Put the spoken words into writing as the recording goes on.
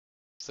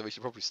So we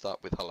should probably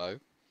start with hello.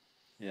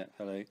 Yeah,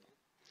 hello.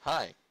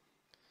 Hi.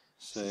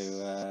 So,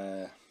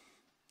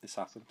 this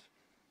happened.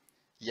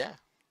 Yeah.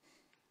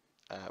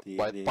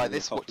 The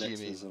This, what do you apocalypse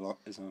mean?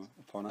 is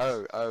upon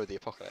us. Oh, the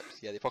apocalypse.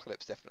 Yeah, the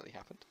apocalypse definitely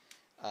happened.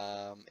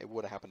 It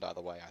would have happened either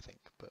way, I think,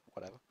 but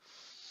whatever.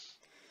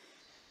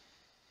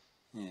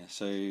 Yeah,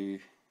 so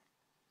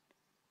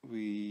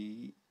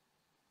we've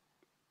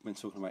been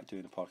talking about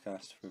doing a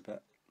podcast for a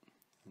bit,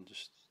 and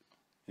just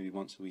maybe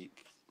once a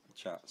week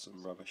chat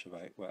some rubbish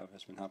about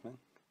whatever's been happening.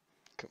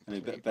 I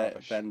mean, Complete Ben,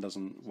 rubbish. Ben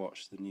doesn't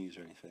watch the news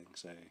or anything,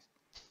 so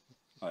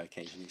I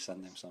occasionally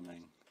send him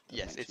something that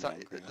Yes, makes it's me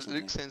angry or something.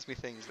 Luke sends me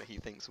things that he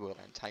thinks will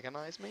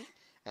antagonize me,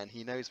 and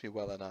he knows me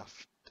well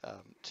enough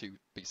to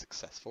be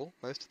successful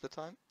most of the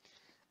time.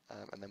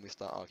 And then we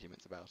start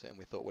arguments about it, and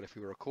we thought, well, if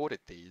we recorded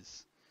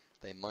these,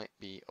 they might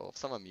be of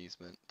some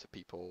amusement to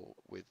people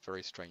with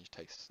very strange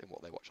tastes in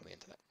what they watch on the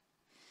internet.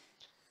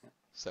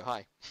 So,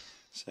 hi.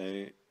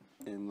 So,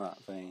 in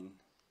that vein,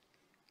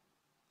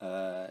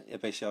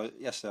 basically,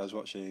 yesterday I was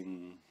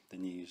watching the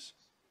news,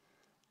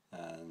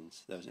 and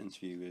there was an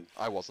interview with.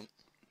 I wasn't.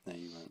 No,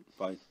 you weren't.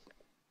 But I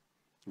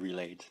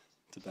relayed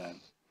to Ben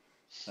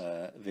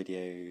a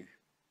video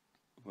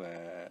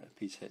where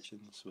Peter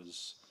Hitchens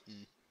was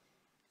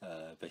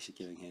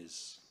basically giving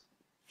his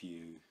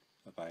view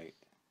about.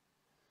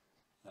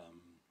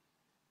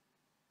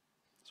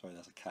 Sorry,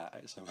 there's a cat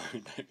out somewhere.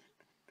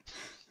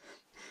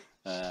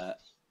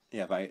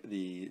 Yeah, about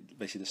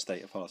basically the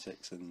state of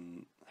politics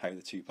and how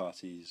the two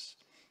parties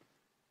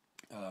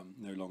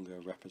no longer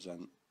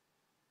represent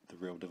the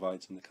real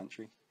divides in the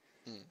country.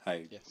 How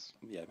Yes.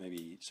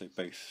 maybe so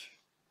both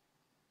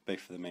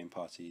of the main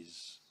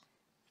parties'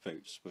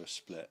 votes were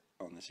split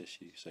on this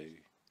issue. So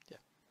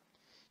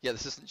Yeah,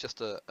 this isn't just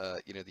the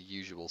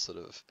usual sort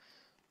of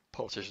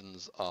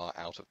politicians are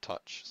out of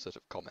touch sort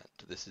of comment.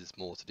 This is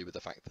more to do with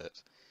the fact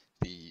that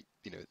the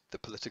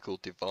political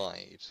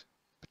divide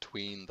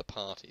between the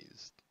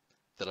parties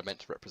that are meant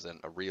to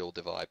represent a real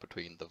divide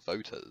between the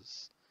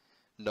voters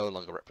no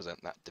longer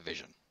represent that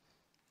division.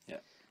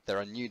 Yeah. There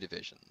are new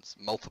divisions,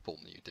 multiple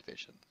new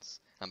divisions,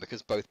 and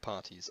because both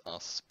parties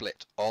are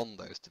split on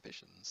those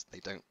divisions,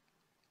 they don't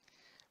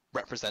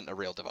represent a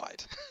real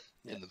divide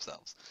in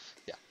themselves.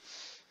 Yeah.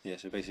 Yeah,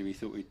 so basically we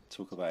thought we'd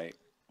talk about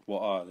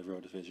what are the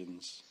real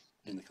divisions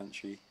in the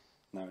country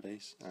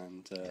nowadays,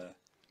 and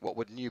what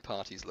would new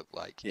parties look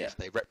like if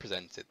they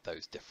represented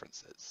those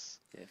differences?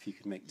 Yeah, if you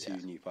could make two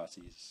new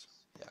parties,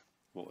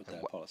 what would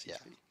their policies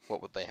be?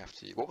 What would they have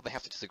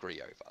to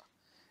disagree over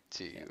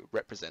to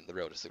represent the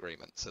real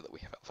disagreement, so that we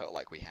felt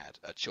like we had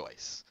a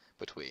choice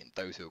between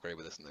those who agree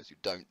with us and those who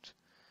don't,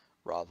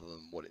 rather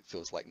than what it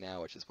feels like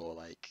now, which is more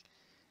like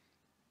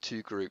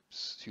two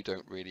groups who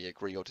don't really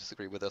agree or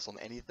disagree with us on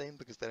anything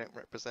because they don't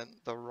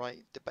represent the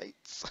right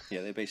debates.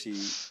 Yeah, they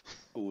basically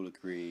all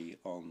agree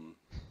on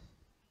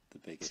the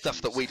big stuff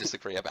issues that we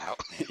disagree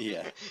about.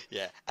 Yeah.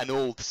 Yeah, and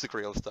all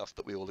disagree on stuff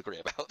that we all agree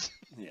about.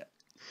 Yeah.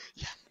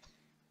 Yeah.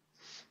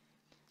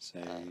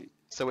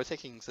 So we're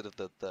taking sort of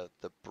the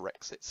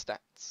Brexit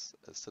stats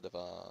as sort of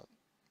our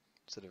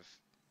sort of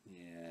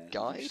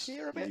guide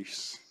here a bit.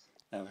 Loose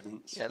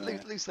evidence. Yeah,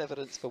 loose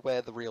evidence for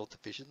where the real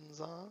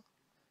divisions are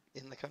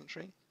in the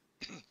country,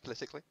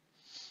 politically.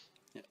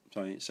 Yeah.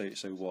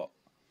 So what?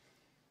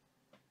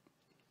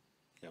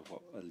 Yeah,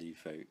 what a leave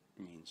vote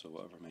means, or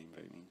what a remain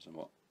vote means, and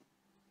what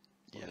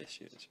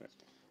issue is, right?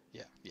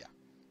 Yeah.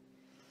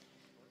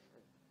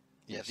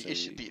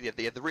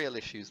 The real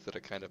issues that are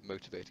kind of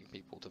motivating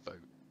people to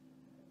vote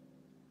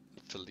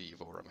to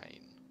leave or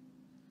remain.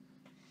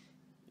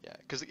 Yeah,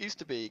 because it used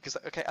to be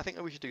I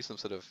think we should do some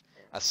sort of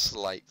a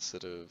slight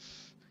sort of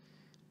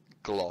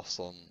gloss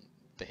on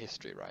the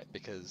history, right?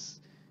 Because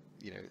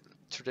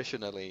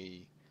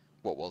traditionally,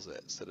 what was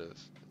it? Sort of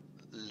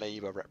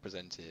Labour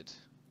represented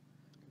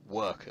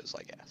workers,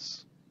 I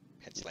guess,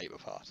 hence Labour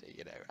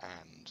Party,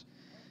 and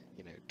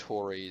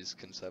Tories,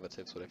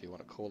 Conservatives, whatever you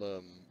want to call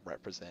them,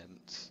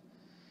 represent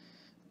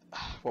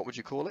what would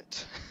you call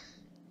it?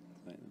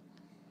 Like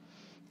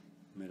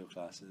middle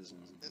classes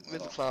and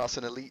Middle class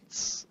and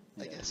elites,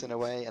 I guess, in a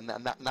way, and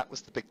that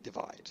was the big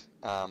divide.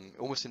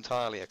 Almost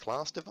entirely a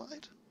class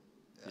divide,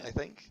 I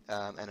think,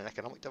 and an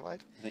economic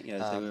divide. I think they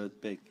were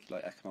big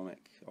economic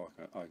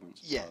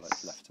arguments. Yes.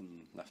 Like left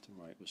and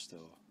right was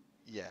still.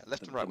 Yeah,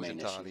 left and right was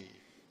entirely. Issue.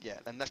 Yeah,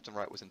 and left and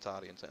right was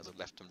entirely in terms of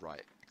left and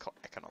right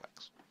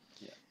economics.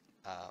 Yeah.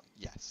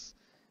 Yes.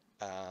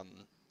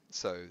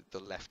 So the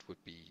left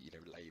would be,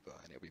 Labour,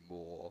 and it would be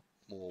more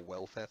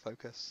welfare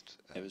focused.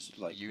 It was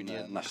like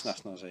unions.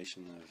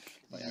 Nationalisation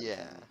of everything.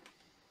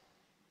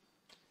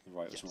 The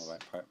right was more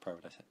about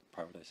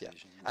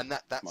privatisation. Yeah. And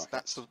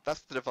that's the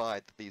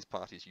divide that these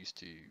parties used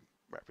to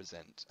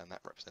represent, and that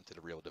represented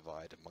a real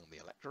divide among the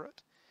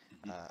electorate.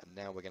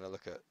 Now we're going to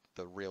look at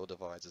the real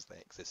divides as they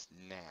exist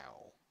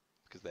now,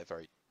 because they're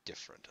very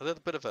different. A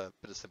little bit of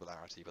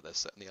similarity, but there's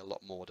certainly a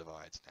lot more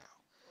divides now.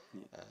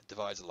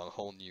 Divides along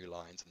whole new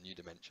lines and new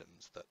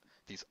dimensions that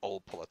these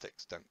old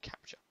politics don't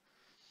capture.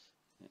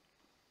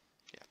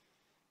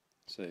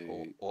 So,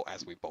 or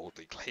as we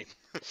boldly claim.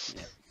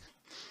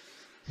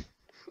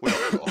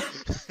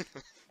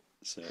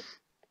 So,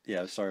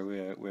 yeah,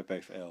 sorry, we're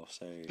both ill,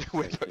 so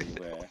We're hopefully both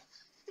we're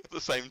at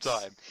the same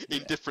time in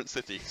yeah. different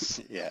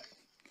cities. Yeah.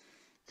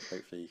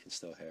 Hopefully you can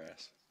still hear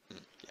us. Yeah.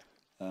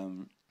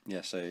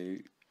 Yeah. So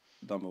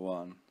number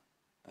one,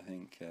 I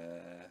think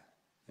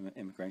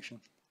immigration.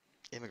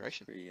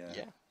 Immigration.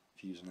 Yeah.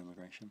 Views on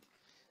immigration.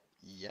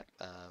 Yep.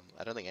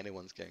 I don't think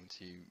anyone's going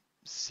to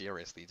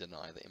seriously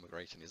deny that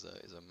immigration is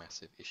a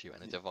massive issue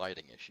and a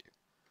dividing issue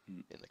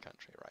in the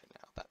country right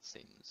now. That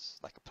seems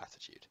like a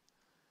platitude.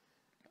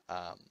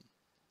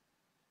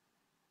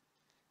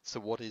 So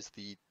what is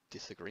the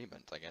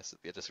disagreement? I guess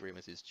the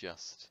disagreement is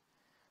just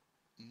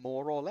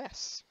more or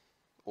less,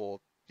 or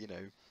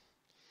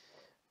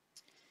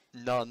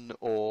none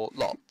or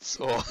lots,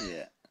 or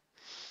Yeah.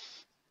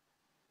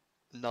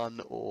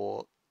 none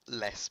or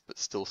less, but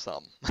still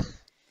some.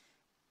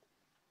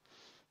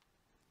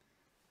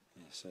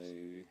 Yeah. So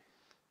I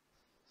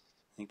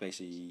think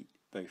basically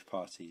both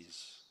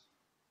parties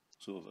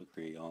sort of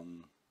agree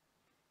on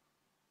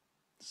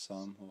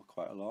some or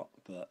quite a lot,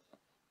 but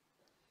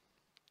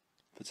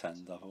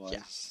pretend otherwise.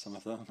 Yeah. Some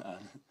of them.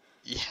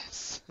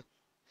 Yes.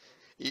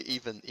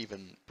 Even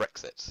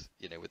Brexit,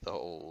 with the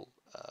whole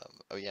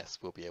oh yes,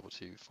 we'll be able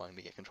to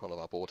finally get control of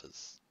our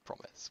borders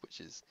promise,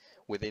 which is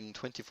within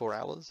 24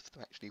 hours of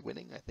them actually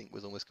winning, I think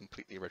was almost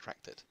completely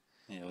retracted.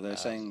 Yeah, well, they're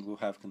saying we'll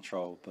have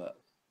control, but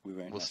we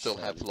won't. We'll still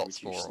have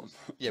lots more. Them.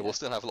 Yeah, we'll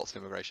still have lots of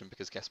immigration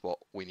because guess what?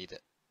 We need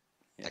it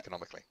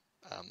economically.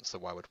 So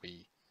why would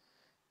we?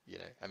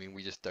 I mean,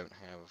 we just don't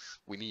have.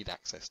 We need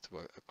access to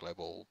a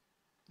global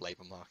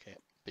labour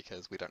market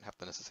because we don't have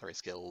the necessary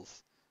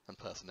skills and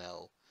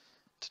personnel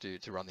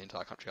to run the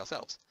entire country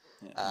ourselves.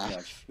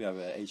 Yeah, we have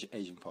an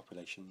aging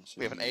population. So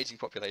we have an aging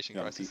population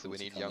crisis, so we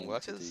need young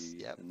workers.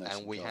 Yeah,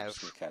 and we have.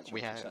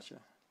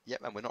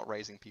 Yep, and we're not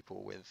raising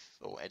people with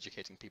or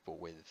educating people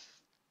with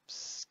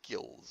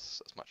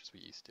skills as much as we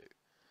used to.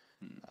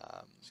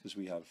 It's because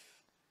we have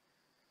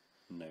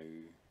no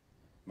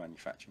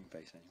manufacturing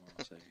base anymore.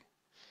 So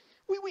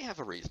we have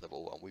a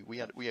reasonable one.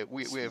 We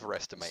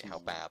overestimate how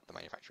bad the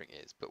manufacturing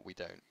is, but we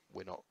don't.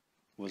 We're not.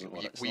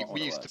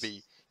 We used to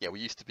be. Yeah, we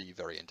used to be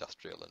very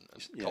industrial and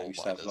coal we used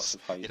miners. to have lots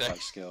of high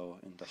skill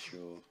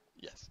industrial.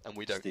 Yes, and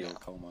we don't steel now.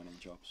 Coal mining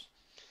jobs.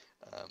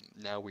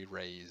 Now we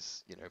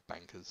raise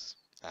bankers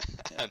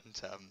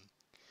and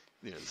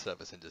the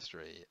service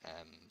industry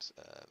and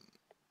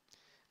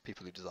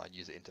people who design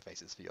user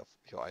interfaces for your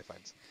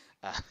iPhones,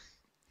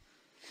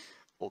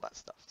 all that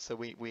stuff. So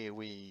we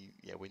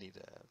need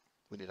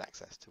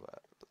access to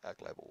a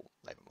global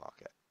labour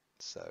market.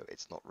 So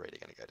it's not really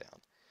going to go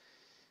down.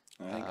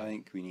 I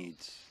think we need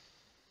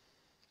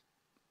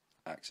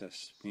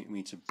access. We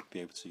need to be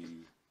able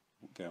to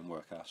go and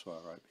work elsewhere,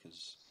 right?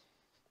 Because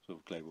sort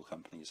of global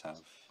companies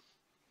have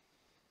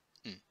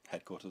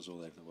headquarters all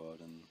over the world,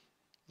 and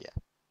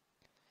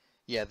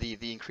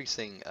the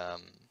increasing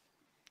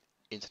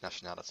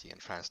internationality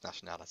and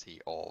transnationality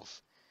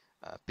of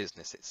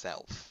business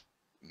itself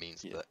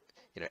means that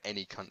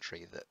any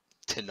country that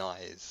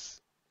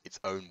denies its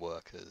own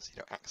workers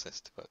access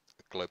to a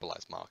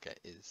globalized market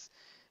is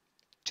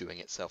doing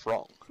itself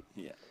wrong.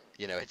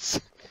 It's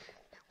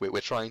we're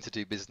trying to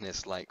do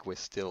business like we're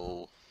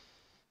still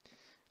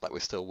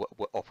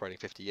operating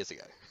 50 years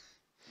ago.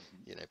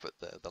 But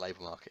the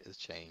labour market has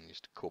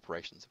changed,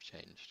 corporations have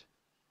changed,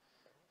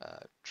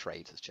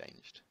 trade has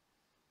changed,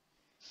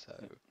 so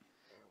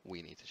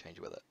we need to change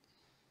with it.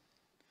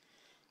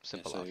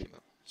 Simple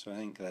argument. So I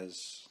think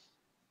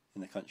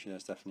in the country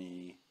there's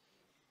definitely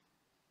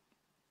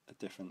a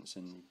difference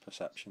in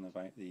perception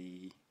about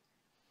the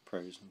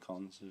pros and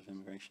cons of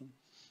immigration.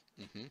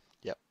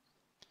 Yep.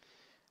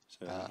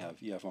 So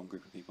you have one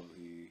group of people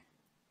who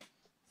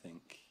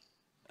think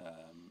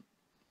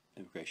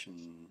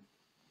immigration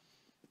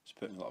is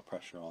putting a lot of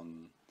pressure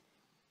on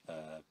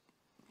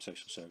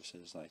social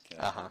services like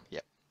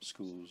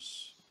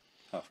schools,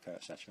 healthcare,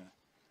 etc.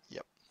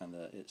 Yep. And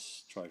that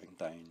it's driving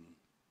down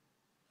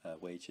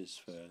wages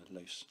for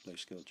low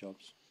skilled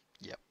jobs.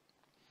 Yep.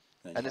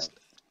 Then you have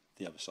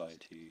the other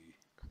side who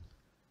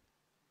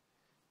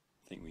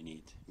think we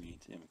need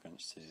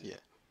immigrants to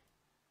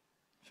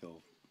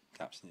fill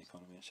gaps in the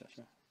economy,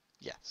 etc.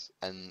 Yes,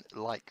 and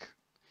like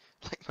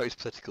most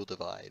political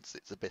divides,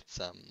 it's a bit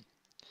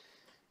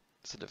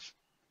sort of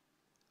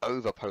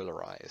over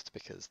polarized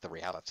because the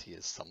reality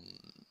is some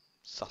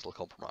subtle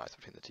compromise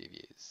between the two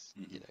views.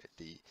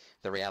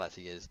 The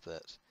reality is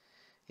that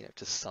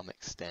to some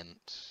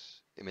extent,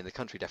 I mean, the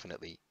country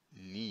definitely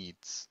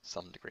needs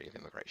some degree of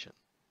immigration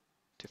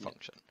to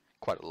function.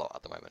 Quite a lot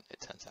at the moment, it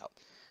turns out,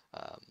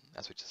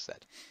 as we just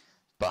said.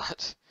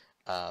 But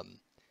I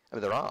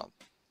mean, there are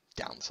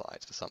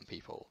downsides for some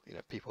people.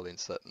 People in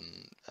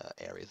certain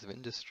areas of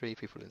industry,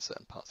 people in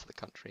certain parts of the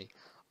country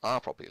are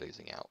probably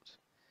losing out.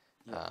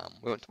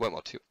 We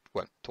won't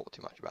talk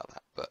too much about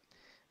that, but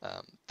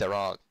there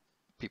are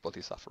people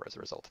who suffer as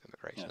a result of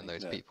immigration, and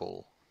those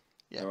people.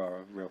 There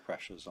are real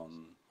pressures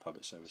on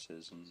public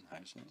services and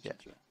housing,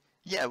 etc.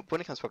 Yeah,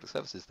 when it comes to public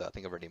services, though, I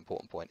think a really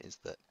important point is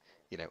that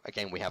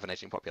again, we have an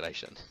aging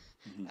population,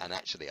 Mhm. and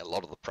actually a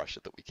lot of the pressure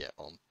that we get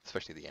on,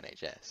 especially the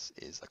NHS,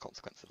 is a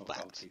consequence of Old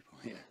that. people,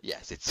 yeah.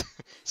 Yes, it's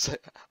so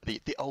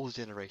the old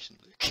generation,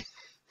 Luke,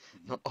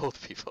 not old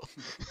people,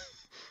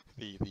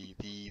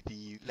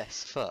 the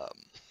less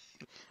firm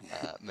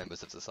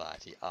members of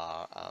society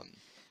are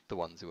the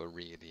ones who are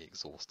really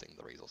exhausting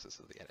the resources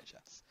of the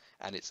NHS.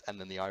 And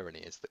then the irony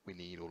is that we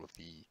need all of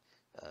the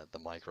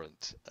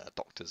migrant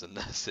doctors and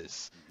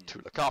nurses to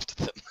look after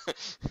them.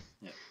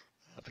 Yeah.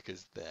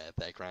 Because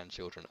their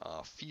grandchildren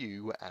are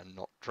few and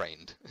not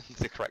trained in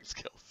the correct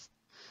skills.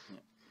 Yeah.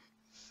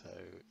 So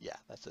yeah,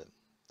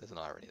 there's an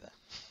irony there.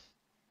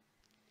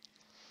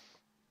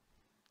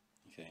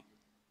 Okay,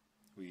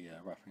 we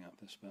wrapping up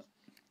this bit.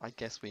 I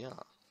guess we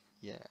are.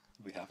 Yeah.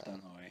 We have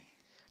done, are we?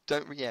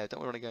 Don't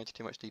want to go into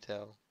too much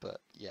detail, but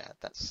yeah,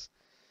 that's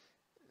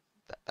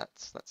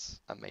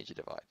a major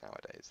divide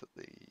nowadays.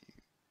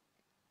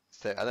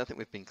 So I don't think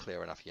we've been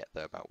clear enough yet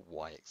though about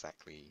why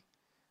exactly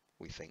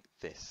we think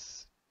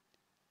this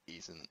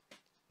isn't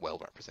well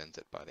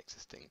represented by the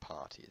existing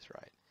parties,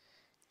 right?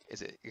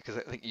 Is it because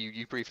I think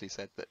you briefly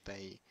said that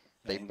they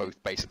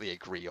both basically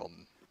agree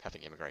on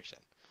having immigration?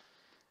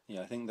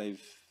 Yeah, I think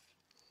they've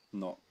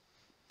not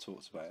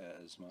talked about it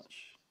as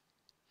much.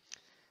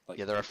 Like,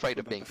 yeah, they're afraid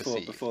of being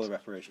perceived. Before the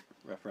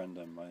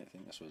referendum, I don't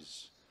think this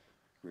was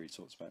really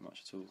talked about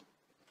much at all.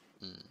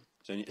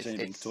 It's only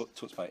been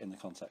talked about in the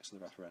context of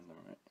the referendum,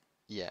 right?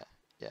 Yeah,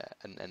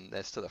 and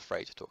they're still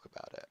afraid to talk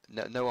about it.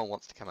 No one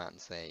wants to come out and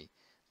say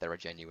there are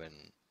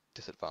genuine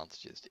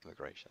disadvantages to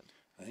immigration.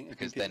 I think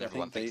because then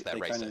everyone thinks they're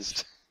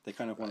racist. They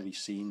kind of want to be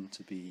seen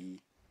to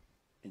be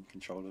in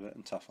control of it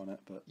and tough on it,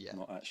 but Yeah.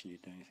 not actually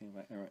doing anything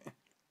about it, right?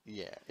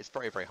 Yeah, it's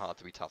very, very hard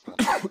to be tough on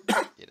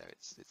it.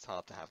 It's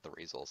hard to have the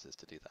resources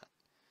to do that.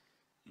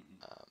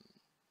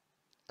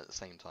 At the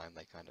same time,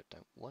 they kind of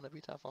don't want to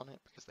be tough on it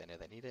because they know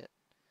they need it.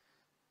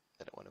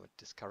 They don't want to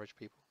discourage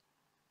people.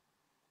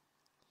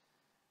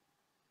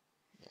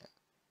 Yeah.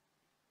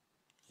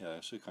 Yeah, I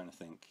also kind of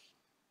think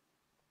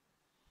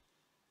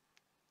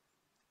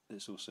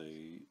it's also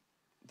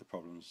the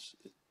problems,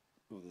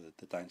 or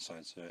the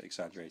downsides are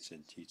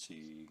exaggerated due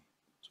to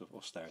sort of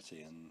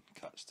austerity and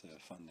cuts to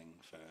funding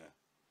for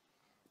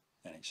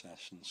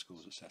NHS and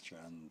schools, etc.,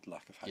 and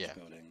lack of house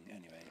building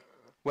anyway.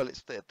 Well,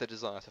 it's the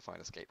desire to find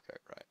a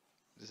scapegoat, right?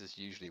 This is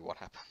usually what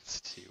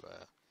happens to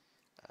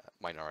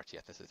minority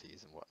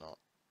ethnicities and whatnot.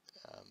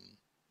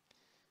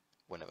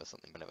 Whenever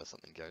something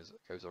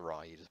goes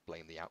awry, you just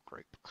blame the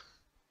outgroup.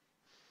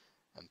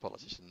 And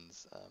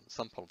politicians,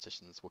 some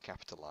politicians will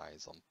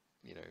capitalise on,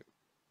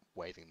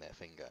 waving their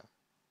finger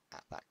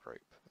at that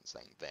group and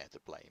saying they're to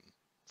blame.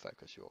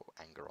 Focus your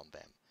anger on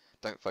them.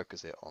 Don't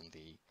focus it on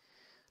the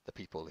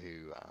people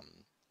who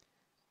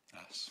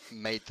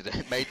made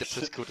the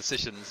political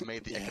decisions,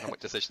 made the economic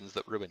decisions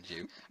that ruined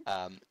you.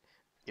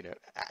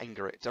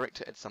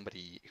 Direct it at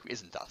somebody who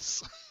isn't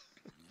us.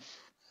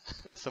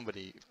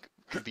 Somebody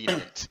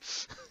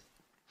convenient.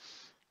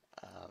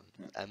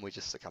 And we're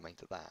just succumbing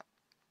to that.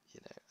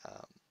 Yeah,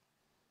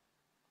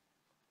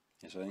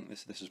 so I think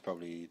this is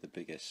probably the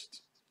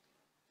biggest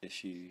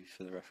issue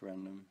for the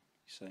referendum,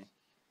 you say?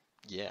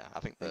 Yeah, I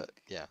think that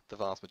the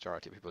vast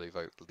majority of people who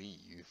vote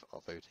leave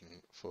are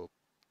voting for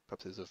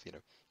purposes of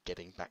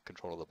getting back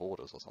control of the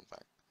borders or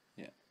something.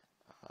 Yeah.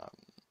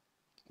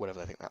 Whatever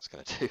they think that's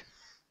going to do.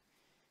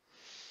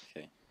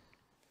 Okay.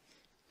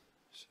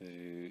 So.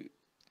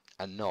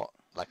 And not,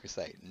 like we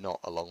say, not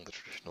along the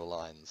traditional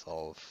lines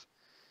of,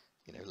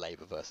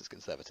 Labour versus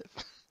Conservative.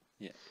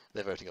 Yeah.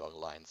 They're voting along the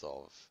lines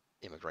of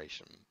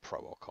immigration, pro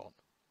or con.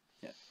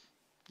 Yeah.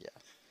 Yeah.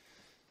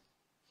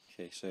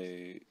 Okay,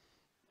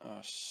 so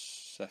our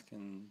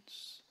second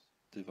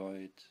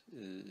divide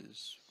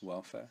is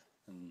welfare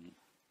and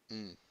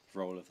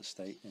role of the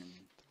state in...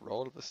 The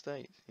role of the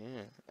state,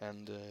 yeah,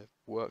 and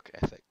work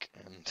ethic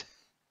and...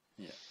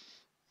 Yeah.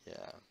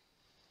 Yeah.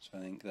 So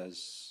I think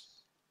there's...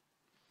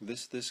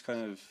 This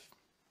kind of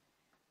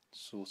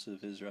sort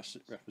of is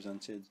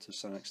represented to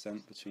some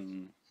extent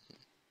between...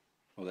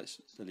 Well,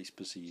 it's at least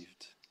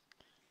perceived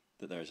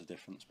that there is a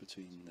difference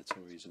between the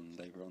Tories and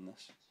Labour on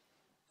this.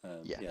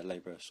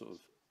 Labour are sort of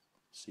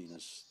seen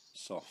as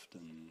soft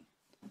and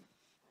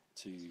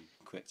too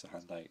quick to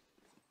hand out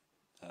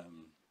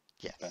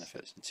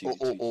benefits.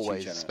 And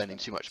always too spending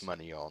benefits. too much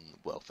money on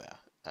welfare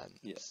and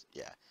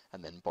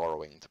and then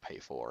borrowing to pay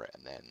for it,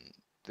 and then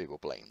they will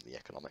blame the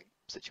economic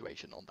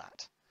situation on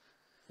that.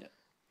 Yeah.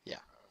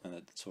 Yeah. And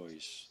that the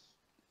Tories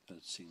are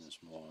seen as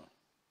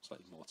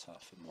slightly more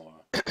tough and more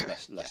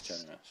less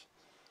generous.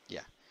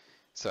 Yeah.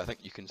 So I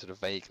think you can sort of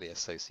vaguely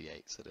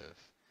associate sort of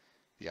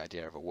the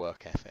idea of a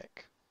work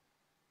ethic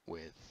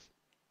with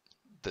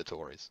the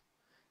Tories,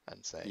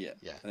 and say,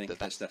 I think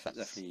that's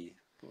definitely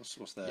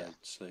what's their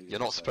slogan. You're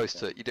not supposed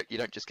to. You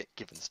don't just get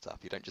given stuff.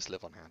 You don't just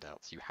live on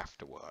handouts. You have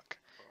to work,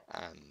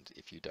 and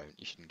if you don't,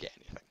 you shouldn't get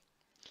anything.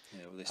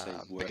 Yeah, well, they say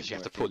because you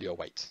have to pull your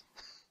weight.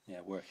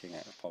 Yeah, working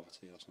out of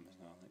poverty or something.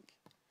 I think.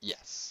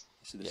 Yes.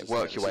 So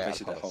work your way out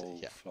of poverty.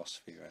 poverty. The whole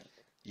philosophy, right?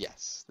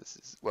 Yes, this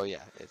is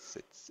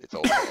it's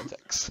all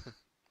politics.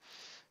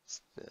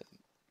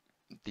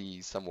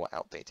 the somewhat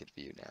outdated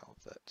view now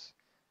that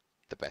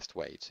the best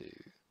way to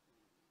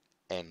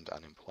end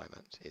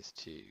unemployment is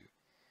to,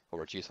 or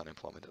reduce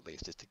unemployment at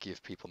least, is to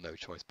give people no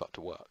choice but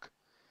to work.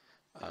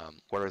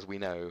 Whereas we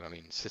know, I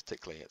mean,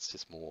 statistically, it's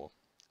just more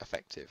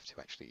effective to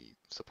actually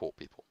support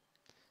people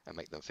and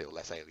make them feel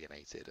less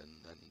alienated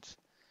and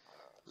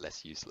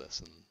less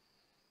useless,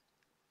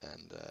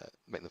 and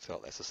make them feel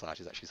like their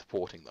society is actually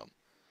supporting them,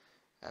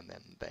 and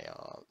then they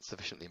are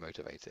sufficiently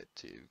motivated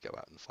to go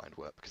out and find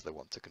work because they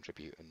want to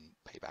contribute and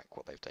pay back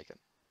what they've taken.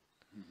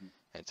 And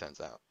it turns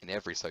out in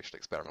every social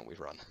experiment we've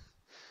run,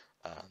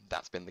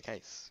 that's been the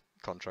case,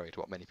 contrary to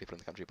what many people in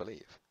the country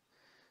believe.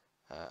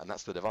 And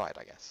that's the divide,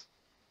 I guess.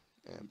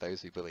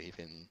 Those who believe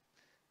in,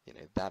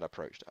 that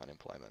approach to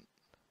unemployment,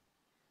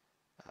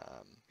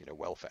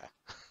 welfare,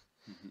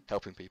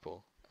 helping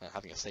people,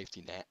 having a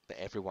safety net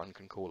that everyone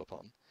can call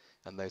upon,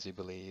 and those who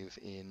believe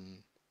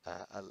in,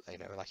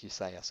 like you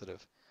say, a sort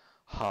of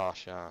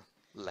harsher,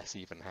 less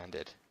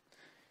even-handed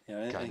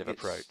kind of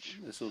approach.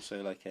 It's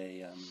also like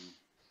a.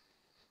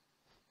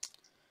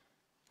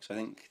 So I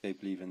think they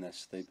believe in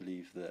this. They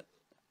believe that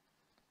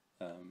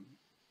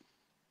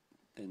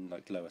in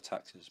like lower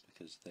taxes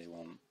because they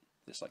want,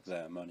 it's like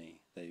their money.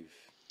 They've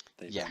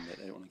earned it.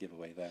 They don't want to give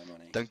away their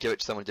money. Don't give it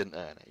to someone who didn't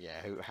earn it.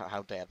 Yeah,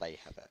 how dare they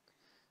have it?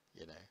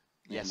 Yeah,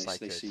 Yes,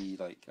 they see,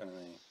 like, I don't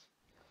know.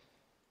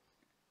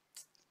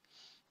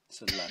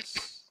 It's a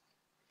less.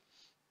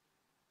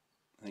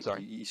 I think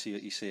Sorry? you see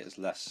it as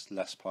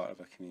less part of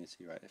a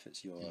community, right? If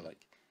it's your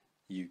like,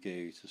 you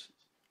go to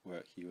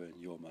work, you earn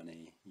your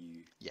money,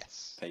 you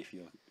pay for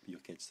your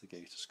kids to go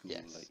to school,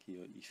 like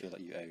you feel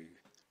like you owe.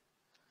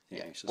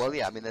 Well,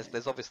 yeah. I mean,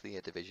 there's obviously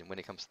a division when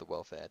it comes to the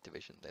welfare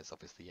division. There's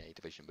obviously a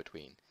division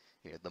between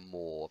the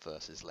more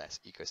versus less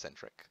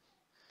ecocentric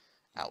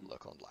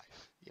outlook on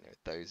life.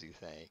 Those who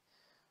say,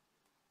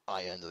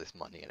 I earned this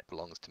money and it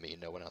belongs to me,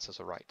 no one else has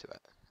a right to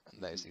it.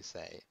 And those who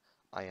say,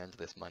 I earned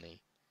this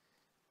money,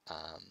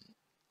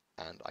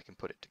 and I can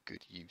put it to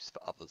good use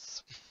for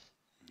others.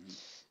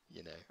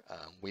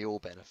 We all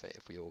benefit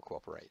if we all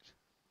cooperate.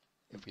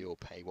 If we all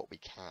pay what we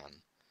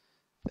can,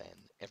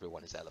 then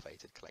everyone is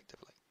elevated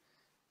collectively.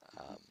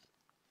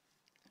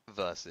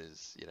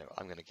 Versus,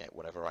 I'm going to get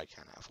whatever I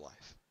can out of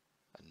life,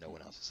 and no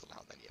one else is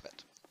allowed any of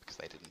it because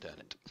they didn't earn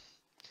it.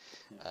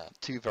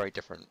 Two very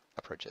different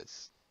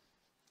approaches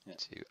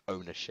to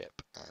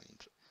ownership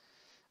and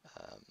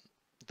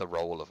the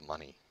role of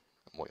money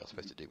and what you're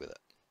supposed to do with it.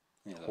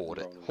 Hoard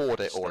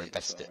it or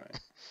invest it.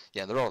 Right?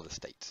 Yeah, and the role of the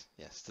state.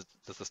 Yes,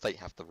 does the state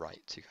have the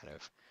right to kind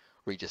of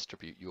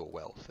redistribute your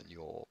wealth and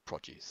your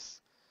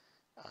produce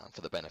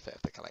for the benefit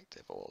of the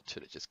collective, or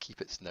should it just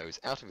keep its nose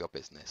out of your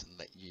business and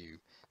let you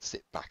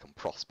sit back and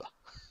prosper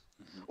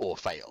or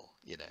fail?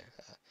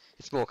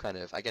 It's more kind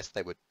of, some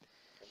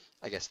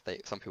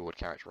people would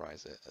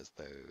characterize it as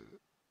though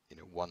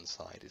one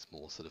side is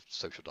more sort of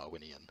social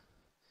Darwinian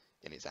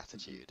in its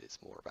attitude.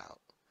 It's more about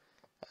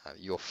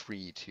you're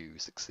free to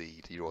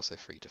succeed, you're also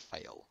free to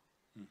fail,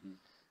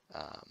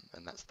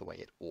 and that's the way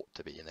it ought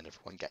to be. And then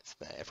everyone gets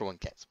there. Everyone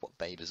gets what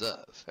they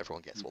deserve.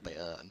 Everyone gets what they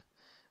earn,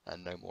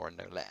 and no more and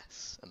no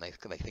less. And they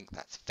think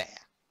that's fair.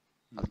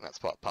 I think that's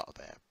part of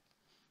their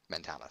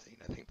mentality.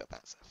 They think that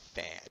that's a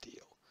fair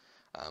deal,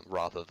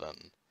 rather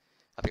than,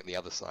 I think the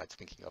other side's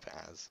thinking of it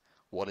as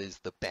what is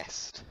the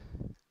best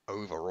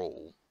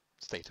overall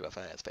state of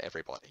affairs for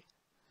everybody.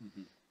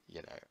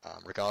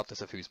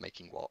 Regardless of who's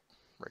making what,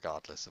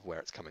 regardless of where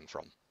it's coming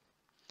from,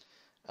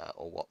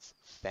 or what's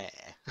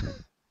fair.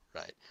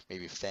 Right?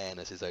 Maybe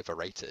fairness is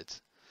overrated.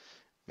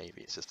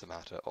 Maybe it's just a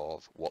matter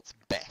of what's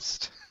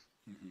best.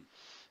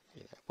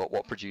 But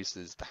what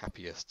produces the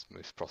happiest,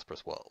 most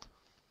prosperous world?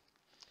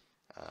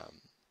 I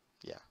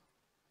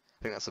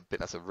think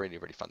that's a really,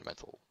 really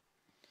fundamental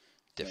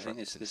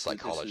difference in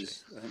psychology.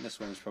 I think this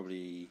one is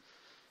probably,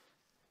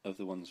 of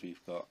the ones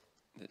we've got,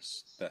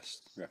 that's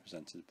best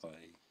represented by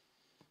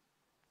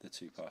the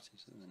two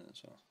parties at the minute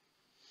as well.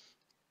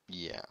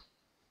 Yeah.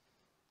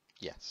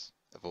 Yes.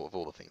 Of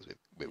all the things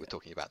we were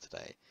talking about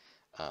today,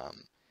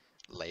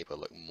 Labour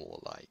look more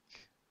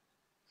like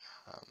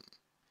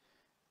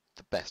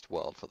the best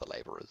world for the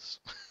labourers,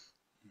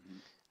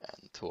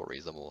 and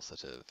Tories are more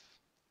sort of,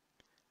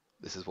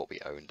 this is what we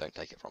own, don't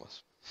take it from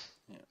us.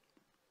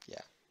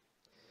 Yeah.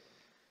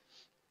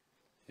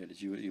 Did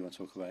you want to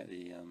talk about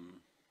the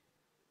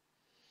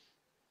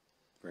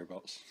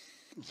robots?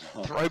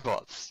 The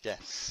robots,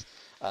 yes.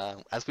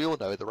 As we all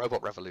know, the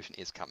robot revolution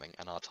is coming,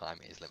 and our time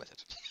is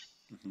limited.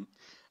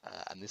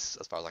 And this,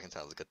 as far as I can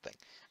tell, is a good thing.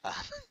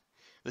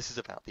 This is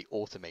about the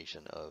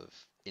automation of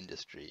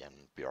industry and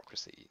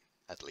bureaucracy,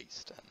 at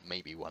least, and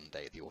maybe one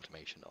day the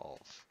automation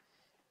of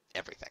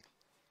everything,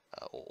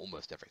 or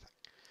almost everything.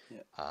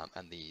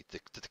 And the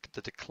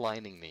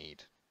declining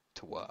need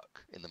to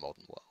work in the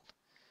modern world.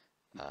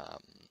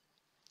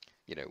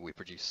 We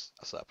produce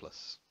a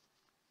surplus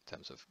in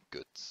terms of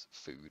goods,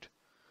 food,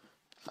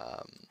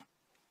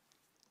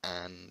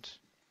 and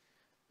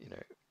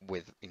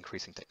with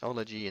increasing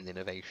technology and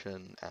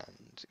innovation,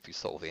 and if you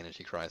solve the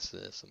energy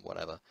crisis and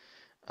whatever,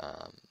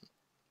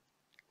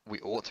 we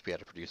ought to be able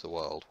to produce a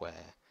world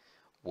where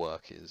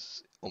work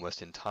is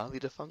almost entirely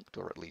defunct,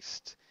 or at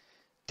least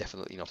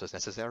definitely not as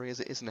necessary as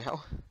it is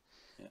now,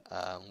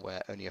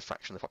 where only a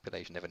fraction of the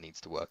population ever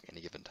needs to work at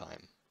any given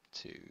time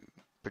to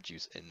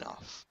produce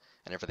enough,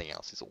 and everything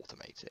else is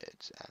automated,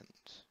 and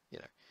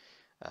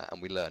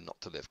and we learn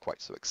not to live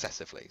quite so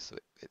excessively, so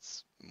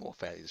it's more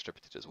fairly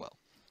distributed as well.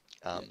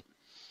 I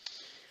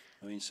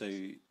mean, so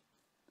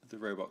the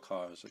robot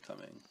cars are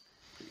coming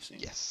pretty soon.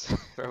 Yes,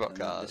 robot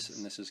cars.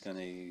 This is going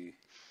to,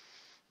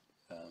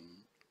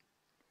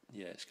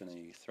 it's going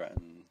to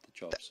threaten the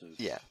jobs of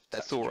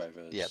taxi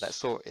drivers,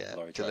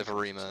 lorry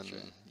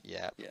deliverymen,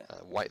 etc.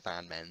 white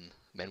van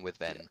men with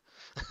van.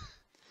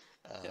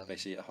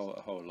 Basically a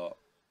whole lot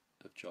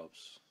of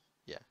jobs.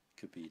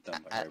 Could be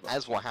done by robots.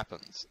 As what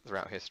happens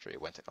throughout history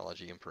when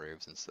technology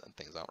improves and certain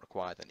things aren't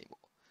required anymore.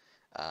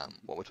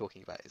 What we're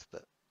talking about is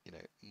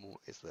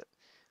that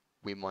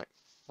we might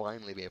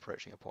finally be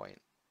approaching a point,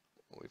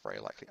 or we very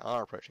likely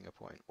are approaching a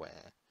point,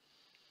 where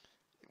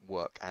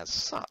work as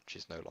such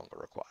is no longer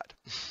required.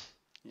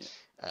 We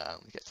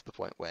get to the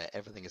point where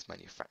everything is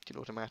manufactured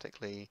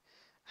automatically,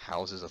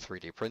 houses are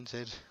 3D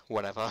printed,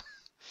 whatever.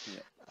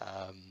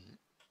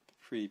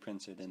 3D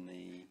printed in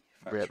the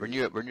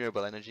factory.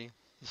 Renewable energy.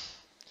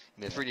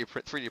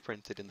 3D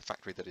printed in the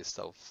factory that is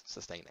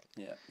self-sustaining.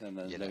 And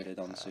then loaded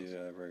onto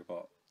a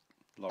robot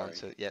lorry.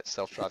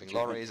 Self-driving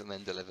lorries, and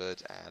then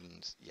delivered,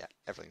 and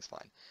everything's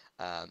fine.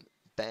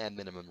 Bare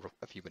minimum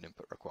of human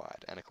input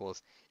required. And of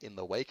course, in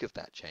the wake of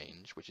that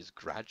change, which is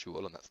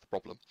gradual, and that's the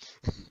problem,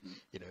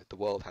 the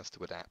world has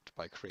to adapt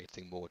by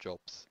creating more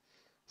jobs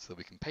so that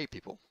we can pay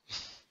people,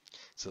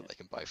 so that they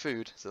can buy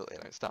food, so that they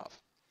don't starve.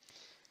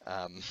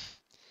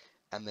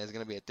 And there's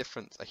going to be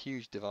a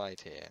huge divide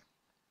here,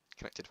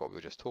 connected to what we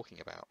were just talking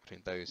about,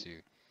 between those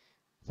who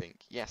think,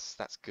 yes,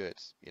 that's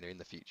good, in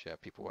the future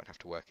people won't have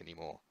to work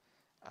anymore,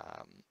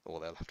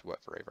 or they'll have to work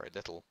very, very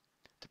little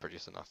to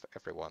produce enough for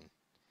everyone,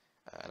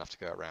 enough to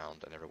go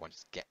around, and everyone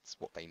just gets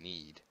what they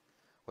need,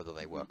 whether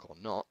they work or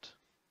not.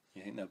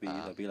 You think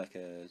there'll be like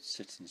a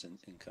citizen's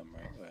income,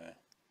 right? Where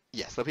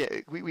yes,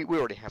 we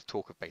already have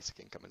talk of basic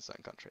income in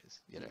certain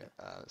countries,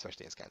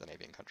 especially in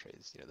Scandinavian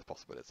countries. The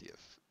possibility of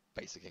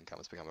basic income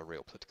has become a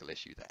real political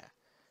issue there.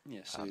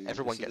 So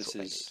everyone gets what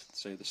they need.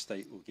 So the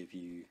state will give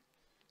you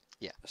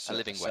a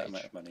living set wage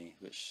amount of money,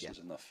 which is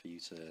enough for you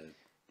to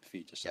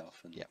feed yourself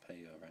and pay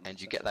your rent.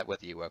 And you get that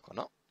whether you work or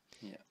not.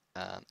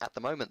 At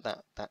the moment,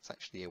 that's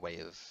actually a way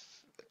of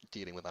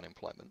dealing with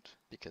unemployment,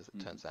 because it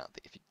turns out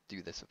that if you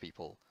do this for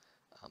people,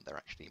 they're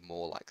actually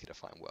more likely to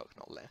find work,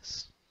 not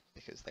less,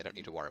 because they don't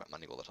need to worry about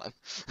money all the time.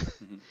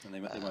 And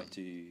they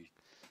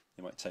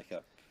might take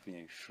up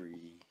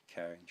free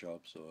caring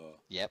jobs, or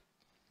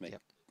they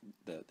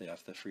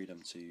have the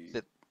freedom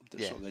to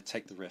they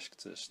take the risk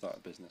to start a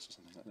business or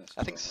something like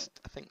this.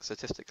 I think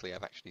statistically,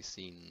 I've actually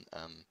seen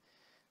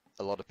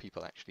a lot of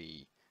people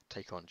actually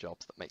take on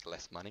jobs that make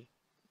less money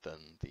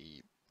than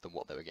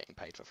what they were getting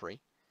paid for free,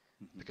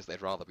 because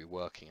they'd rather be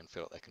working and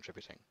feel that they're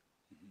contributing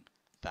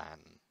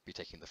than be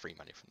taking the free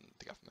money from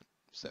the government.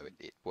 So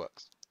it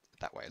works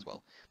that way as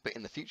well. But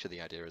in the future,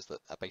 the idea is that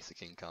a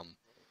basic income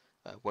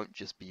won't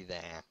just be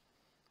there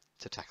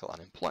to tackle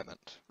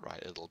unemployment,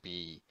 right?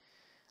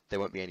 There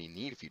won't be any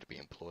need for you to be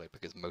employed,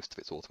 because most of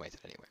it's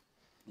automated anyway.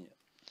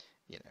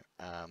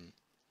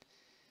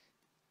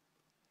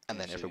 And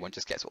then everyone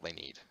just gets what they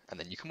need, and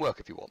then you can work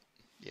if you want.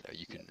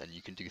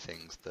 You can do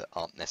things that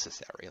aren't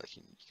necessary, like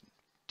you can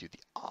do the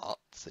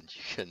arts, and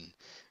you can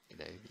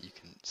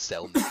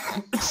sell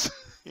knickknacks,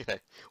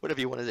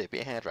 whatever you want to do. Be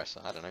a hairdresser,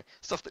 I don't know,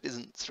 stuff that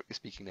isn't strictly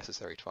speaking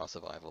necessary to our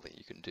survival that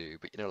you can do,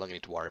 but you no longer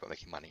need to worry about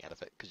making money out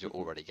of it, because you're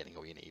already getting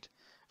all you need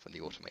from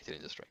the automated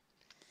industry.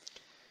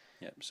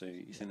 So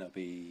you think there'll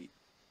be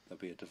a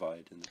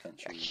divide in the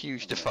country? A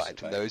huge divide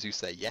from those who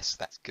say yes,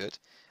 that's good,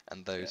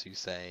 and those who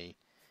say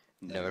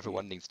no,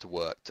 everyone needs to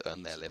work to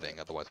earn their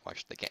living, otherwise why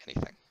should they get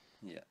anything?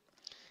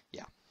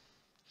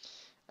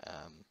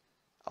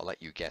 I'll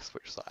let you guess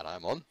which side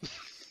I'm on.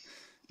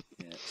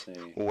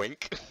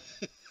 Wink.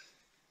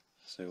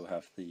 So we'll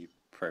have the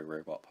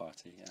pro-robot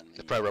party and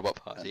the pro-robot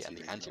party and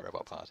the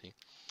anti-robot party,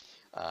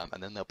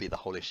 and then there'll be the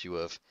whole issue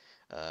of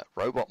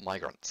robot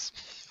migrants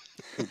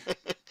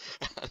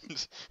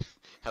and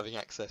having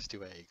access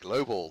to a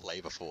global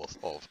labour force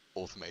of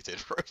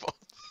automated robots.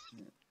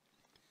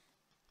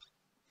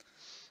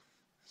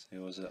 So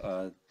was it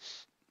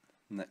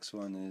next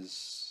one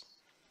is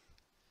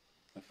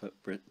I put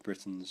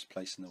Britain's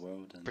place in the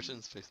world, and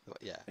Britain's place in the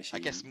world, I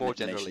guess more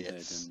generally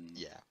it's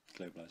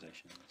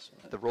globalisation,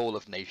 the role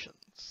of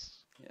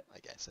nations, I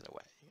guess, in a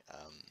way.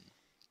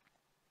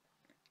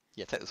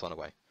 Take this one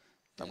away.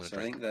 I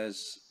think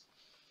there's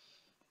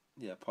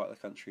part of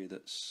the country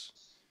that's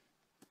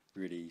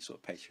really sort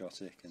of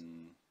patriotic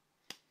and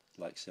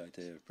likes the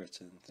idea of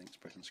Britain, thinks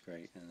Britain's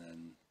great, and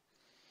then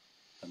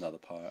another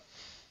part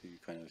who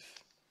kind of,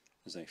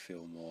 as they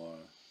feel more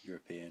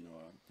European,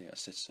 or a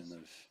citizen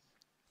of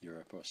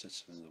Europe, or a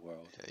citizen of the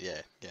world.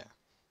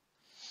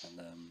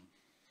 And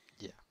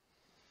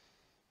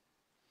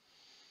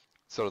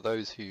sort of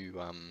those who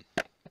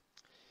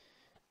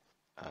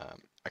a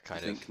Do you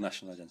kind think of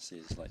national identity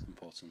is like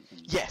important?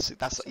 And yes,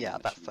 that's something yeah,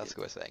 that that's should be that's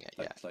what we're saying. It,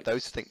 like, yeah, like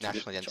those who think our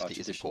national identity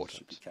is traditions should be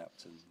important.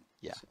 kept and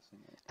Yeah, sort of thing,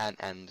 right?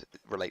 and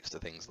it relates to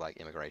things like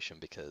immigration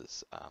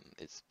because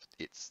it's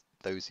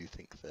those who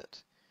think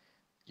that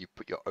you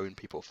put your own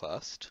people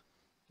first.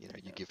 You know,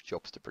 you Yeah. give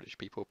jobs to British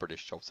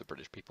jobs to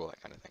British people,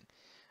 that kind of thing.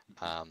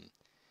 Mm-hmm.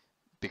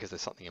 Because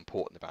there's something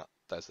important about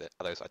those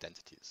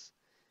identities.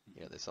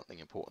 You know, Mm-hmm. there's something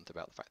important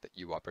about the fact that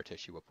you are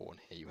British, you were born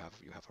here, you have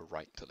a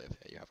right to live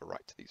here, you have a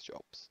right to these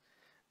jobs.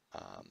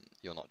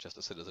 You're not just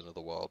a citizen of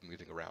the world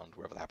moving around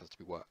wherever there happens to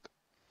be work.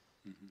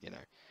 Mm-hmm. You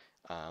know,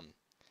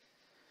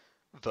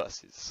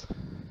 versus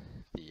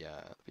the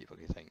people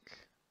who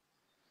think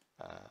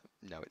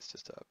no, it's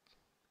just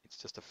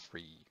a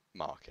free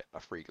market, a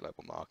free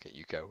global market.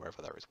 You go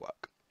wherever there is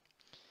work.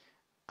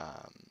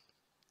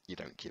 You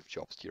don't give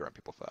jobs to your own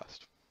people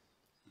first.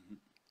 Mm-hmm.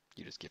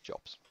 You just give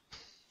jobs.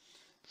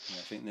 Yeah,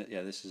 I think that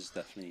this is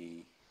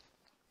definitely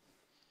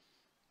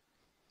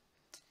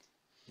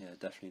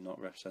definitely not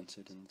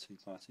represented in the two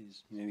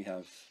parties. Maybe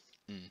have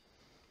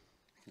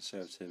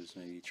Conservatives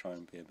maybe try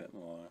and be a bit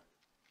more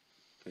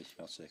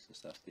patriotic and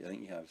stuff. But I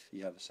think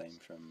you have the same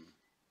from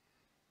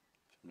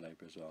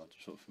Labour as well,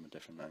 just sort of from a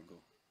different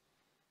angle.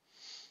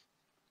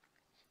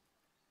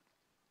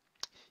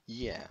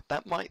 Yeah,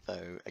 that might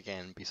though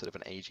again be sort of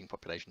an aging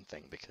population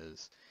thing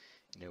because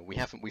you know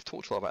we've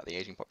talked a lot about the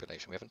aging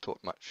population. We haven't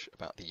talked much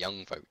about the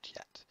young vote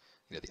yet.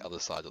 You know, the other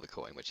side of the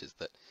coin, which is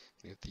that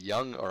you know, the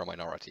young are a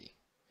minority,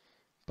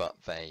 but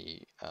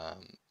they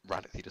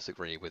radically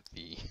disagree with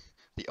the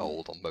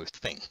old on most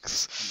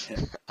things,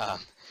 Yeah.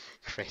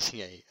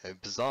 creating a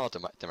bizarre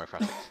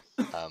democratic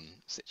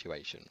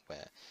situation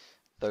where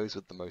those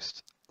with the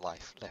most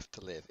life left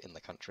to live in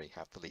the country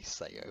have the least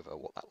say over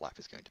what that life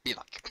is going to be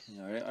like.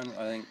 I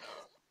think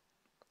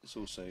it's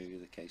also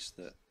the case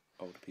that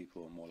older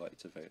people are more likely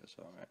to vote as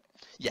well, right?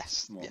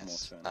 Yes, More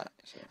yes. turnout,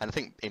 so. And I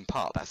think in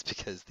part that's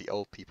because the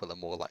old people are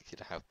more likely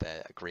to have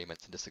their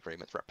agreements and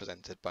disagreements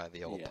represented by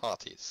the old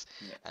parties.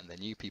 Yeah. And the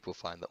new people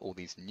find that all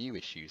these new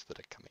issues that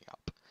are coming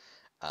up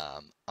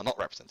are not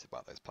represented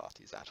by those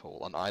parties at all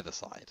on either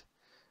side.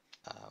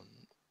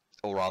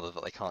 Or rather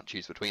that they can't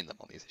choose between them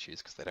on these issues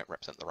because they don't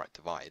represent the right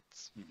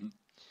divides. Mm-hmm.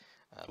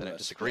 They don't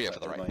disagree over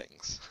the right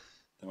things.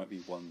 There might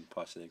be one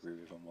party they agree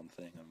with on one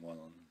thing and one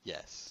on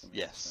yes,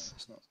 something else, so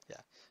it's not...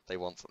 Yeah, they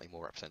want something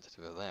more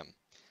representative of them,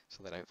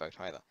 so they don't vote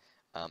either.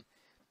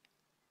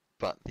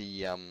 But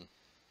the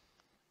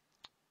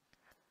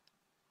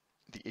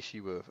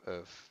issue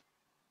of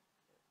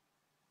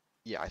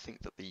I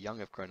think that the young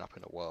have grown up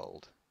in a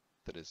world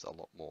that is a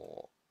lot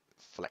more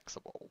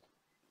flexible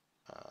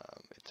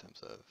in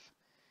terms of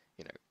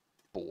you know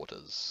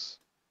borders,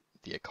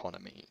 the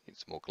economy.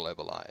 It's more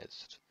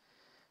globalized,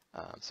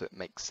 so it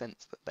makes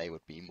sense that they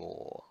would be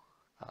more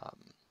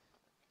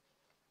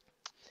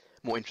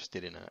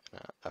interested in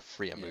a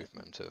freer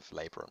movement of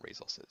labour and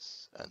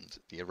resources and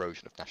the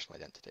erosion of national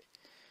identity.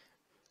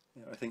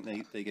 Yeah, I think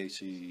they go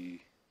to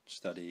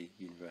study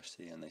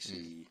university and they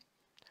see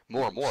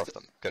more and more of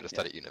them go to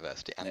study at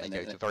university, and they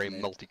go to very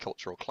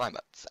multicultural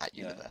climates at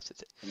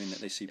university. I mean,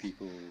 they see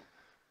people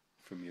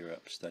from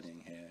Europe studying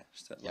here,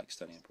 like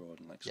studying abroad,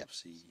 and like sort of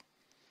see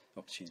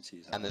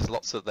opportunities. And there's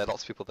lots of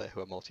people there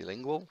who are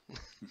multilingual,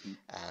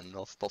 and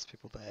lots of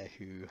people there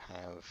who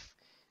have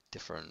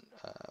different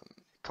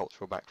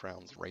cultural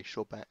backgrounds,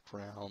 racial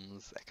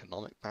backgrounds,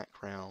 economic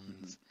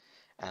backgrounds,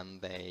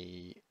 and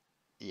they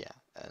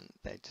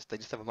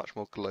just have a much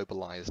more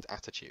globalized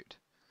attitude.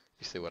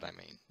 You see what I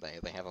mean?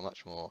 They have a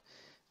much more.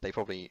 They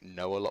probably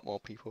know a lot more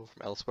people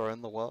from elsewhere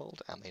in the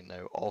world, and they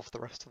know of the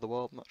rest of the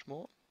world much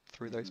more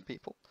through those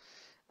people.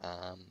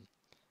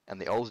 And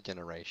the older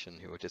generation,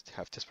 who just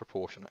have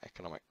disproportionate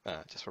economic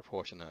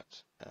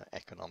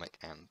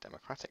and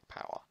democratic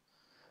power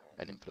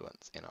and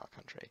influence in our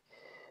country,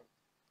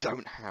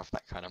 don't have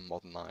that kind of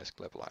modernized,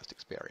 globalized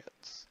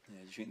experience.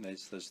 Yeah, do you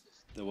think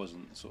there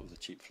wasn't sort of the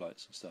cheap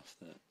flights and stuff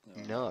that?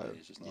 No,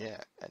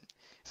 and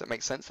so it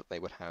makes sense that they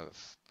would have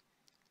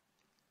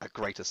a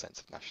greater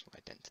sense of national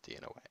identity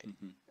in a way.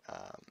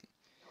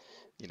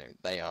 You know,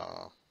 they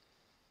are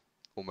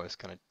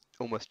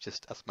almost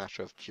just as a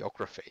matter of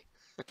geography,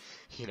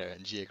 you know,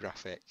 and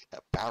geographic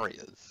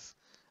barriers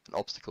and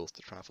obstacles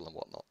to travel and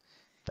whatnot.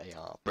 They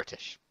are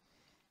British,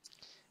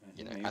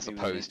 you know, as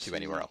opposed to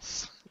anywhere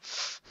else.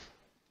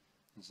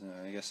 So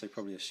I guess they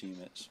probably assume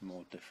it's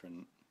more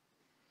different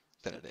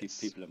than it is.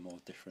 People are more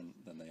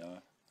different than they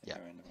are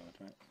around the world,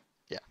 right?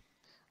 Yeah,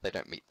 they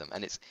don't meet them,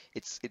 and it's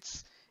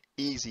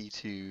easy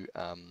to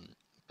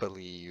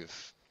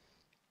believe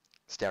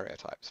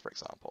stereotypes, for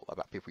example,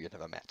 about people you've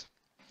never met.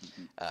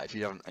 If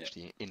you haven't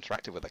actually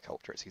interacted with a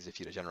culture, it's easy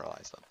for you to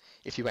generalize them.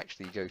 If you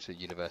actually go to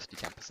university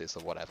campuses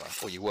or whatever,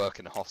 or you work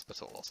in a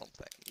hospital or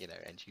something, you know,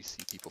 and you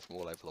see people from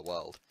all over the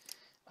world,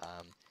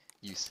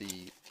 you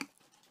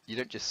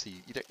don't just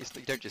see,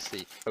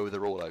 oh,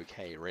 they're all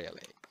okay,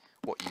 really.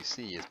 What you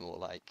see is more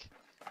like,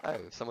 oh,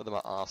 some of them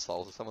are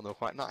arseholes and some of them are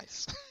quite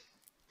nice.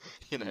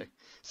 You know,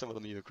 some of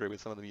them you agree with,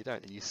 some of them you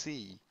don't, and you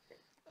see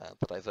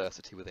the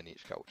diversity within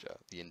each culture,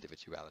 the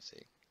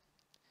individuality.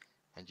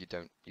 and you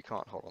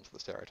can't hold on to the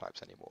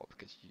stereotypes anymore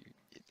because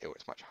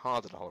it's much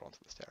harder to hold on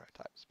to the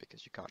stereotypes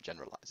because you can't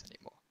generalize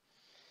anymore,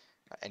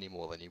 any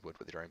more than you would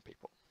with your own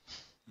people.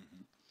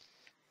 Mm-hmm.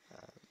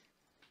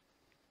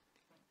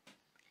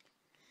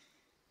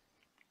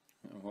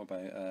 What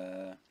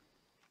about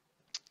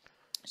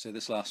so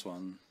this last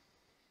one?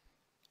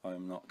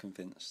 I'm not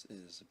convinced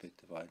is a big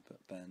divide, but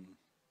Ben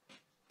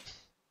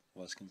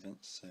was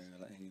convinced, so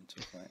I'll let him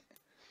talk about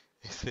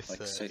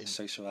like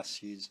social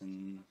attitudes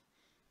and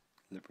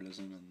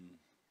liberalism and.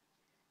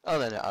 Oh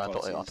no, I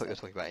thought you were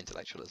talking about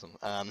intellectualism.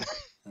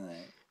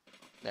 Right.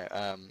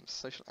 No,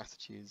 social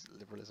attitudes,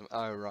 liberalism.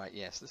 Oh right,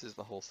 yes, this is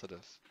the whole sort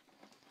of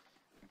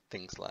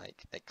things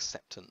like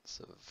acceptance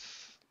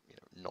of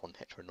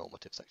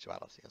non-heteronormative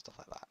sexuality and stuff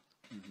like that.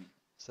 Mm-hmm.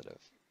 Sort of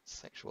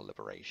sexual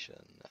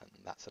liberation and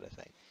that sort of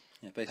thing.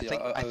 Yeah, basically,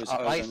 I was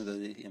under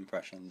the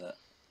impression that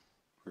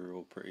we're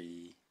all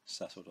pretty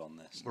settled on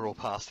this. We're all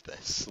past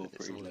this.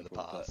 It's all in the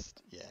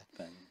past. Yeah.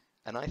 Ben.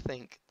 And I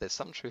think there's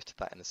some truth to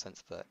that in the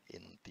sense that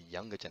in the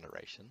younger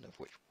generation, of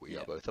which we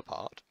are both a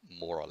part,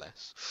 more or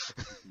less,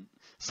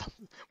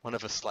 one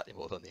of us slightly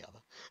more than the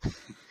other,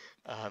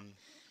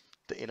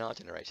 that in our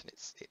generation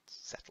it's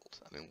settled.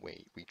 I mean,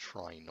 we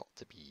try not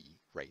to be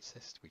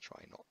racist, we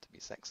try not to be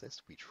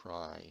sexist, we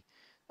try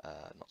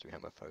not to be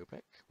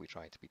homophobic, we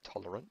try to be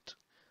tolerant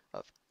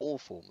of all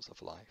forms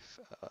of life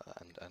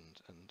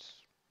and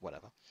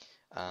whatever.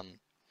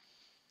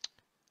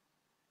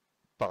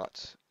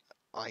 But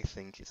I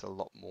think it's a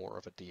lot more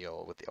of a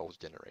deal with the older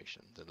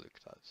generation than Luke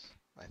does.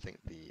 I think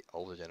the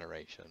older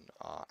generation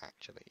are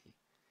actually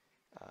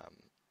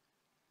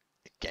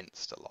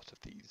against a lot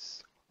of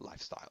these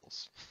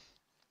lifestyles,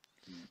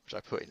 which I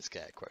put in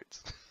scare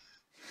quotes.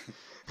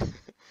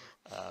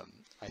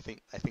 I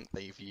think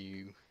they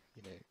view,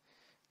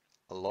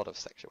 a lot of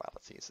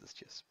sexualities as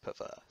just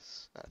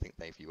perverse. I think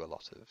they view a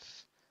lot of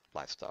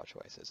lifestyle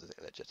choices as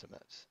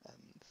illegitimate,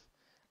 and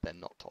they're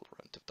not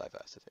tolerant of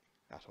diversity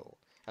at all.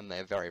 And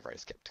they're very, very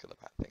skeptical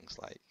about things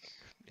like,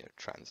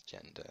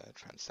 transgender,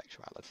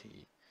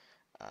 transsexuality,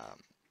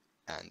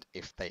 and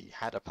if they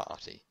had a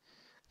party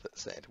that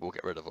said we'll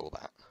get rid of all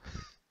that,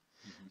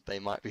 they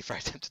might be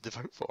very tempted to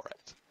vote for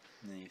it.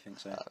 No, you think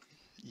so?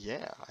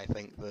 Yeah, I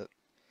think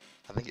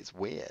it's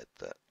weird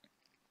that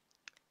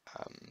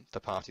the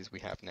parties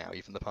we have now,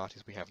 even the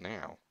parties we have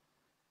now,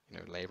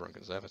 Labour and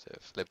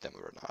Conservative, Lib Dem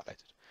were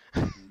annihilated,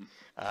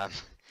 are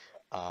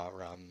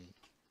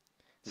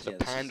sort of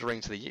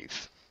pandering to the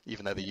youth,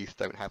 even though the youth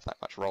don't have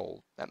that much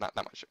role and that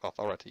much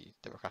authority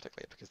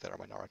democratically because they're a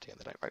minority and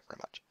they don't vote very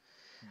much.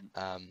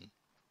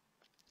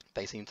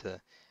 They seem to,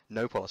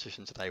 no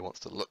politician today wants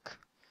to look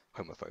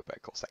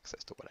homophobic or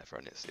sexist or whatever,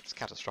 and it's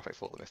catastrophic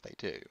for them if they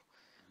do.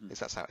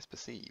 That's how it's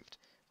perceived.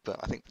 But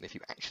I think that if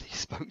you actually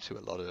spoke to a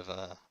lot of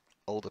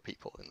older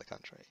people in the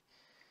country,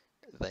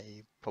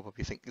 they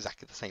probably think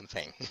exactly the same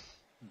thing.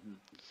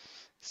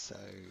 So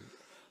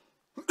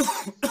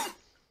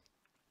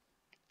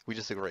we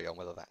disagree on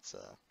whether that's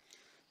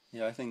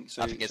yeah, I think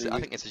so. I think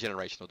it's a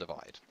generational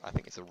divide. I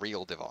think it's a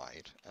real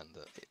divide, and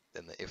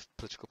that if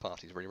political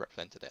parties really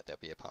represented it, there'd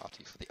be a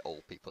party for the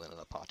old people and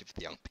another party for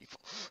the young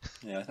people.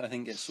 Yeah, I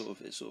think it's sort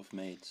of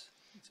made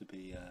to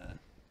be.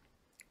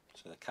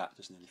 So the cat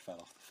just nearly fell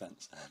off the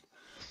fence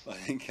then. I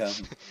think.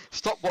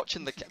 Stop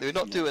watching the cat. We're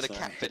not doing a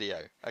cat video,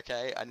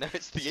 okay? I know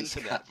it's the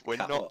internet, but we're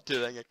not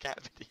doing a cat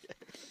video.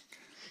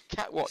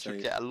 Cat watch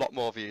would get a lot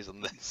more views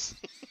than this.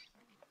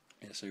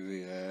 Yeah, so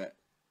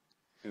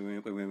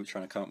when we were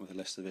trying to come up with a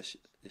list of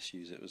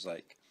issues, it was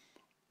like,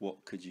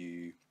 what could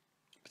you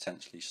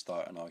potentially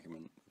start an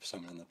argument with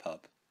someone in the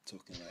pub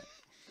talking about?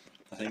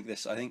 I think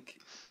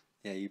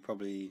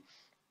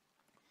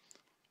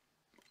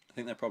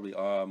there probably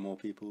are more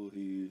people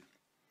who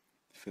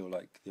feel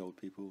like the old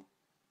people,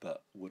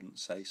 but wouldn't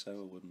say so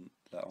or wouldn't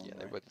let on. Yeah,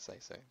 they wouldn't say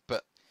so.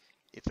 But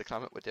if the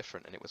climate were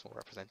different and it was more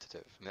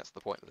representative, and that's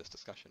the point of this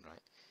discussion,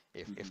 right?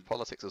 If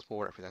politics was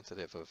more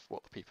representative of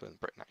what the people in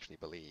Britain actually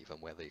believe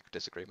and where the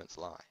disagreements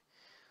lie,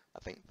 I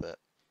think that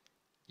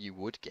you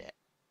would get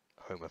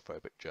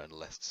homophobic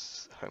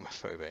journalists,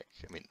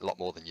 a lot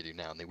more than you do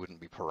now, and they wouldn't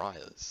be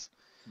pariahs.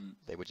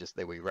 They would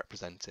be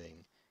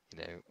representing,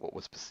 what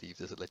was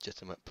perceived as a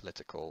legitimate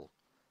political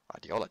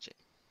ideology.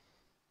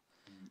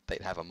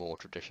 They'd have a more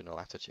traditional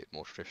attitude,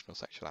 more traditional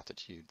sexual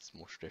attitudes,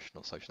 more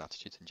traditional social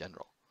attitudes in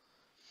general.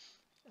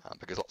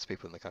 Because lots of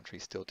people in the country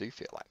still do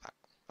feel like that,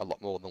 a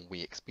lot more than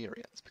we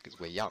experience because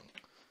we're young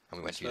and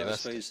we went to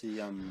university. I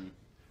suppose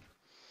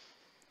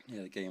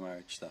the gay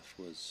marriage stuff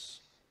was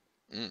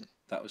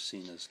that was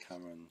seen as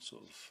Cameron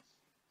sort of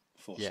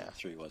forcing it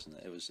through, wasn't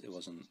it?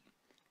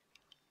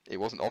 It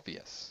wasn't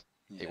obvious.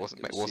 Yeah, it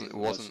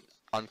wasn't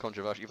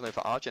uncontroversial, even though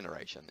for our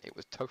generation it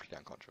was totally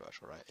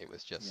uncontroversial, right? It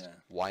was just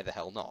why the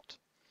hell not?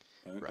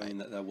 Right. I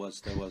mean, there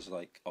was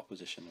like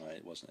opposition, right?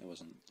 It wasn't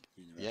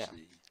university. Yeah.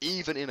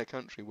 Even in a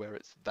country where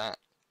it's that,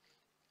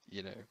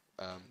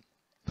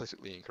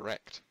 politically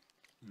incorrect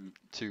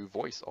to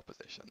voice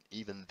opposition,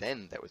 even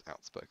then there was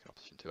outspoken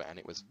opposition to it, and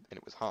it was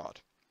hard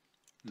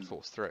to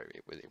force through.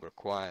 It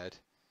required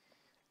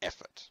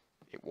effort.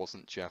 It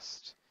wasn't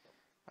just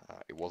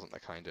It wasn't a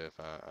kind of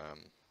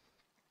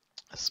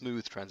a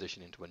smooth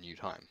transition into a new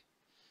time.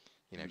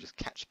 You know, just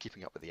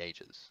keeping up with the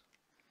ages.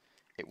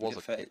 It was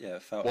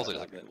it felt was like a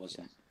that, but disagreement. it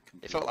wasn't It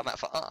completely. felt like that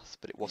for us,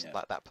 but it wasn't Yeah.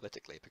 like that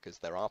politically, because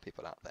there are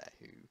people out there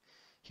who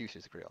hugely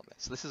disagree on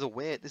this. So this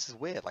is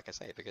weird, like I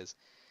say, because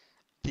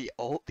the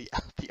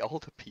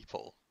older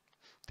people,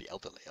 the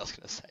elderly, I was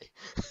going to say,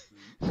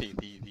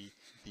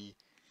 the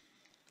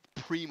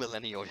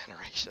pre-millennial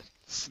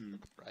generations,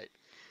 right,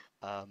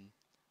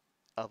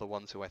 are the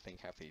ones who I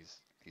think have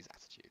these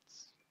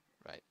attitudes,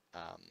 right?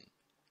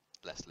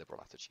 Less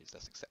liberal attitudes,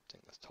 less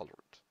accepting, less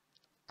tolerant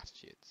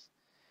attitudes.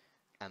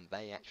 And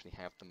they actually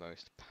have the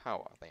most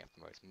power, they have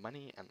the most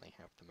money, and they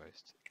have the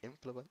most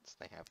influence,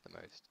 they have the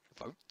most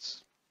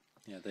votes.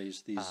 Yeah,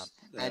 these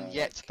and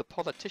yet the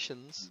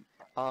politicians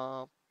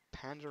are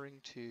pandering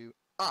to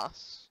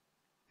us,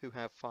 who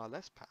have far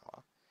less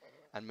power,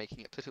 and making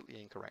it politically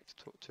incorrect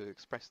to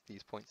express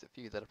these points of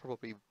view that are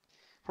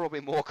probably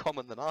more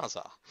common than ours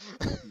are.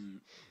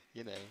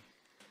 You know,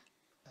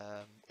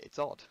 it's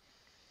odd.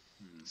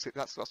 So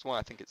that's why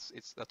I think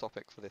it's a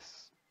topic for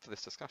this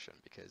discussion,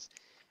 because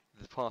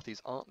the parties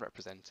aren't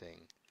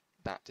representing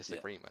that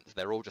disagreement. Yeah.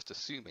 They're all just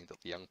assuming that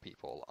the young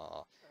people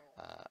are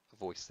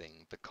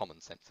voicing the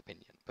common sense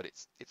opinion, but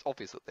it's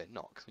obvious that they're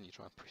not, because when you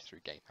try and push through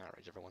gay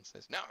marriage, everyone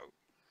says no.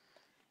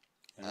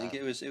 I think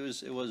it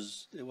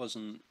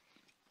wasn't.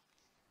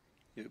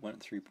 It went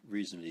through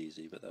reasonably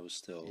easy, but there was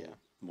still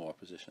more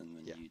opposition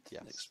than you'd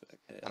expect.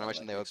 And I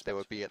imagine there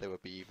would be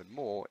even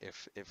more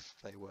if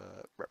they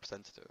were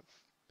representative,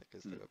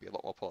 because there would be a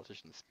lot more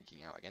politicians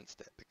speaking out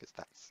against it, because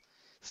that's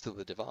still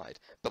the divide.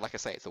 But like I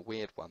say, it's a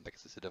weird one,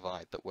 because it's a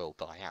divide that will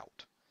die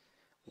out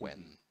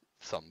when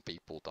some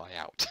people die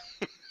out.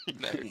 You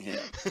know,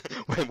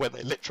 when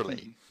they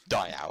literally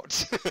die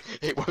out,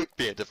 it won't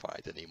be a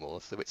divide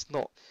anymore. So it's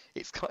not.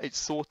 It's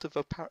sort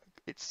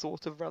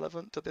of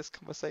relevant to this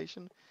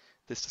conversation,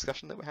 this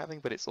discussion that we're having,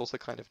 but it's also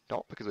kind of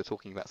not, because we're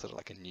talking about sort of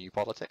like a new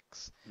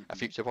politics, a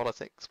future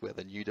politics where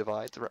the new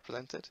divides are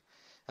represented,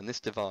 and this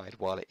divide,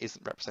 while it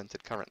isn't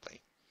represented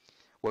currently,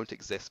 won't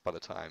exist by the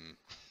time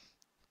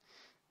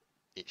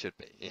it should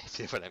be. You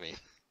see what I mean?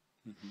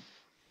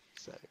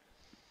 So,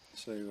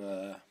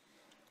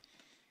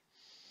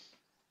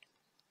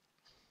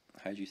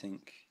 how do you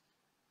think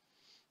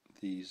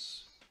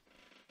these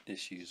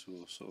issues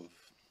will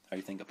how do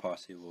you think a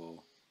party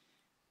will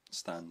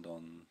stand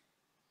on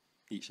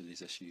each of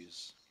these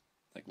issues?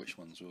 Like, which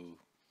ones will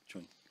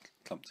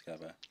clump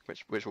together?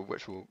 Which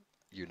will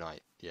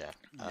unite? Yeah.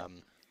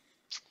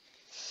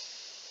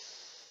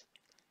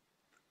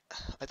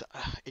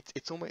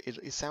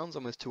 It sounds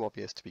almost too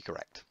obvious to be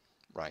correct,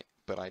 right?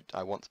 But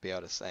I want to be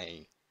able to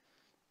say,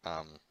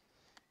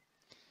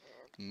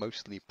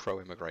 mostly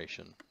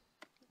pro-immigration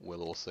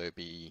will also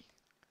be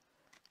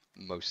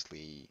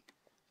mostly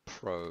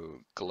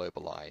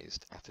pro-globalized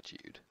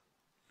attitude,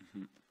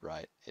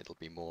 right? It'll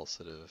be more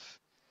sort of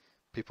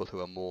people who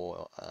are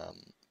more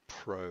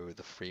pro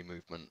the free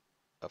movement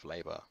of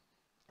labor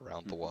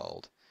around the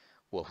world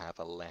will have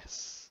a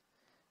less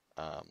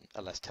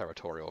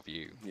territorial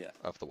view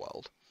of the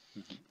world,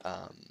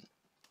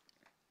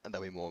 and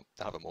they'll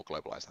have a more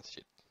globalized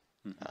attitude.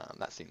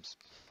 That seems.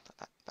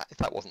 If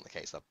that wasn't the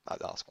case,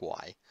 I'd ask why,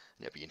 and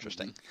it'd be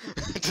interesting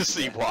to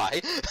see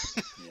why.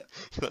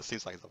 That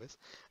seems like it's obvious.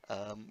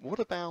 What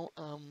about?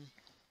 Do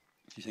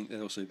you think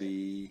there'll also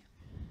be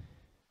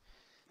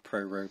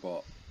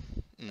pro-robot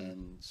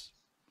and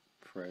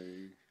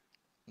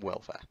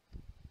welfare?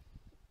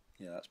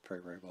 Yeah, that's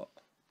pro-robot.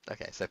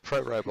 Okay, so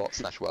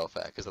pro-robot /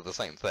 welfare, because they're the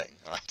same thing,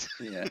 right?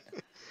 Yeah.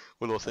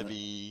 Will also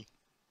be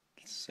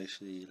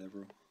socially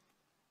liberal.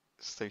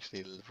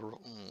 Socially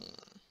liberal.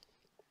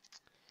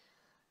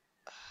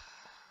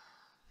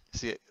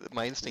 See,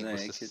 my instinct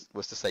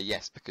was to say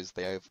yes, because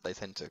they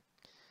tend to,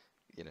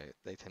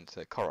 they tend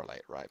to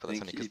correlate, right? But that's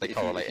only because they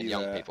correlate in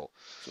young people.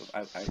 Sort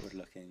of outward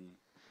looking,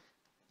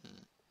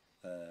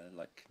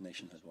 like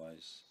nationhood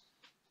wise,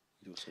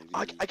 you'd also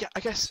be I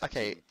guess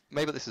okay,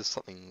 maybe this is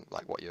something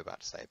like what you're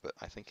about to say, but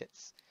I think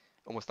it's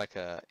almost like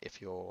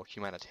if you're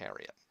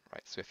humanitarian,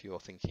 right? So if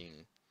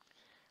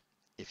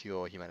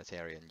you're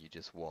humanitarian, you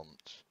just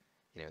want,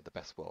 the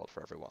best world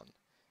for everyone.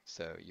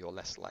 So you're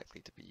less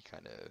likely to be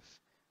kind of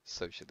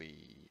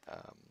socially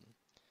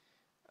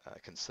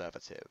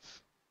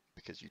conservative,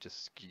 because you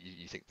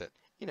think that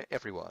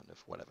everyone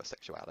of whatever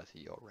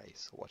sexuality or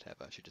race or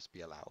whatever should just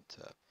be allowed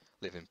to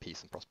live in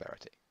peace and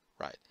prosperity,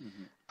 right?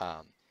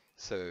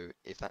 So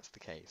if that's the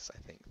case, I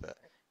think that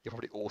you're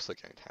probably also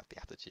going to have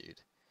the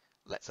attitude,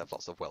 let's have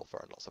lots of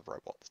welfare and lots of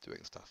robots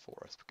doing stuff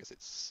for us, because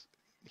it's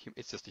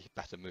just a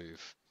better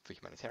move for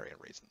humanitarian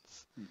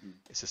reasons.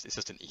 It's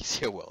just an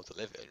easier world to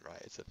live in,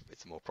 right? It's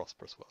a more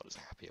prosperous world, it's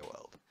a happier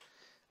world,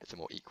 it's a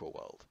more equal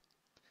world.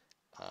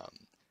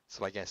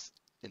 So I guess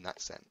in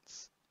that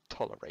sense,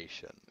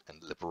 toleration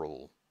and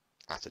liberal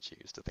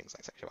attitudes to things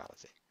like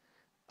sexuality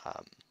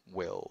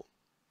will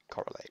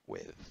correlate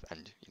with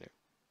and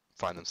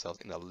find themselves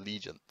in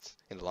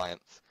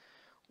alliance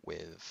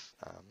with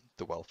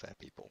the welfare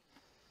people.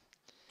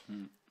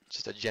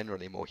 just a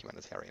generally more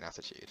humanitarian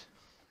attitude.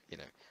 You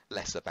know,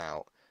 less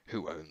about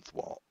who owns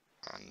what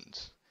and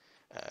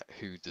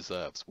who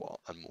deserves what,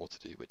 and more to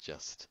do with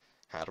just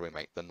how do we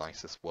make the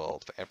nicest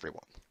world for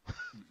everyone.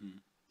 Mm-hmm.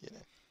 You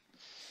know,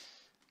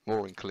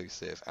 more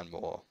inclusive and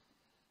more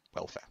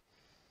welfare.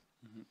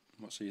 Mm-hmm.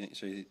 What, so you think?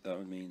 So that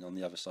would mean on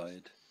the other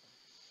side,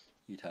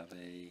 you'd have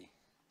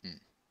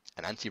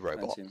An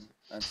anti-robot.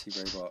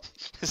 Anti-robot.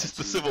 This is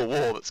the civil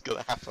war that's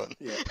going to happen.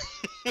 Yeah.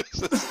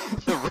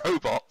 The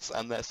robots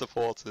and their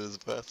supporters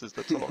versus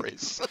the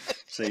Tories.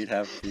 So you'd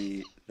have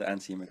the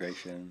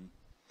anti-immigration.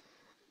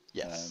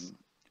 Yes.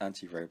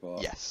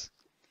 Anti-robot. Yes.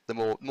 The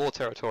more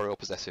territorial,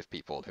 possessive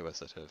people who are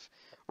sort of,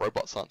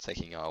 robots aren't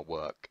taking our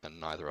work and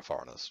neither are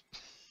foreigners.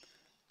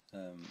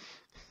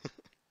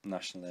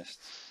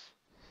 Nationalists.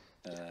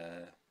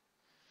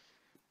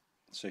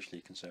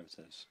 Socially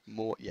conservatives.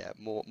 More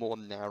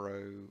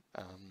narrow,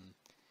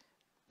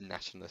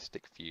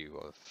 nationalistic view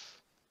of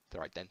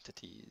their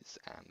identities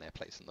and their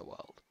place in the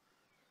world.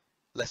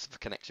 Less of a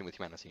connection with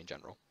humanity in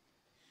general.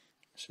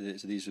 So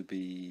these would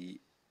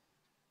be.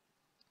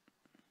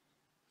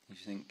 Do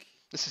you think?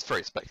 This is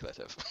very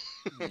speculative.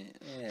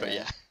 Yeah. But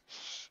yeah.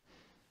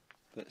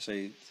 But so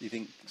do you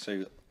think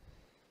so?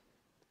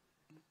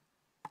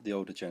 The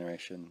older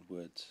generation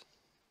would.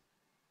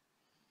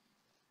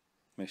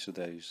 Most of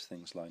those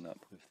things line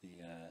up with the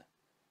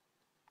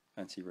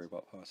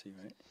anti-robot party,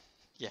 right?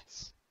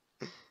 Yes.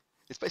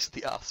 It's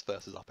basically us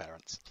versus our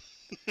parents.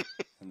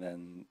 And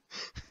then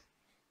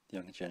the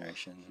younger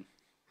generation,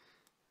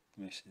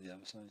 mostly the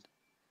other side.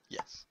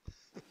 Yes.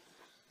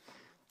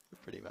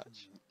 Pretty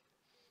much.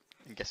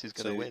 And guess who's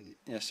going to win?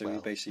 Yeah, so we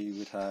basically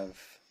would have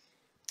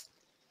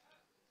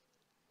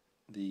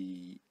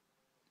the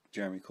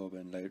Jeremy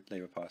Corbyn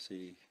Labour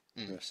Party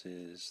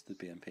versus the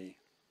BNP,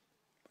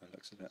 by the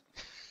looks of it.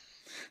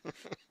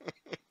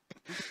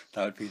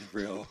 That would be the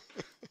real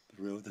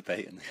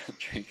debate in the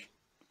country.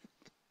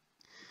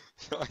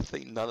 I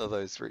think none of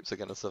those groups are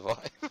going to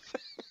survive.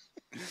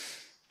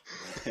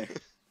 I think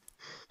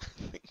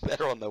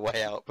they're on their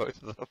way out,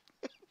 both of them.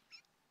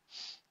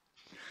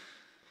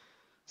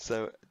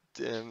 So,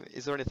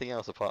 is there anything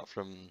else apart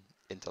from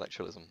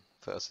intellectualism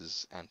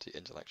versus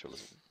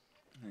anti-intellectualism?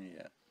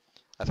 Yeah.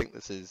 I think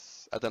this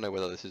is. I don't know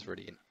whether this is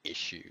really an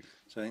issue.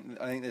 So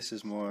I think this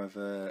is more of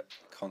a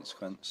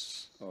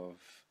consequence of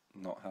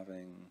not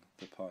having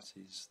the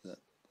parties that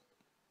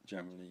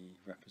generally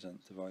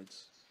represent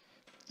divides.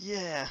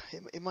 Yeah,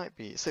 it might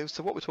be. So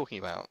what we're talking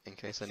about, in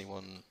case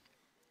anyone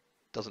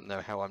doesn't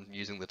know how I'm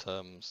using the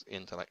terms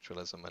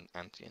intellectualism and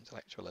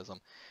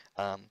anti-intellectualism,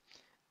 I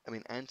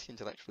mean,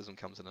 anti-intellectualism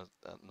comes in a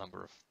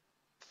number of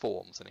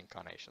forms and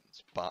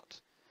incarnations,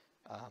 but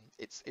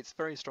it's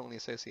very strongly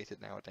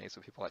associated nowadays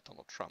with people like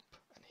Donald Trump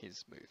and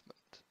his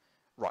movement,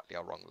 rightly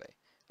or wrongly,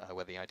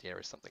 where the idea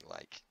is something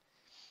like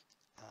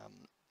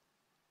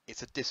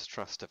it's a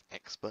distrust of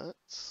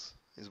experts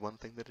is one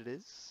thing that it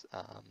is,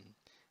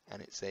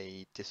 and it's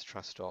a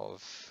distrust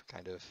of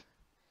kind of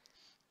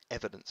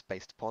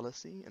evidence-based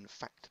policy and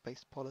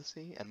fact-based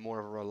policy, and more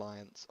of a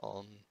reliance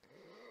on,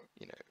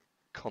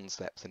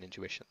 concepts and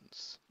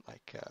intuitions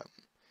like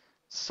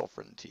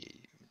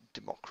sovereignty,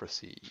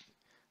 democracy,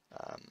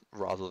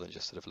 rather than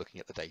just sort of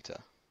looking at the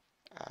data,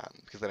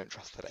 because they don't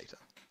trust the data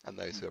and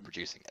those who are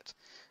producing it.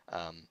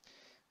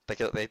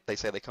 They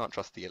say they can't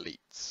trust the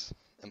elites,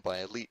 and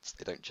by elites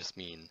they don't just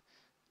mean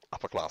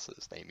upper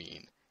classes, they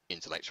mean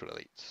intellectual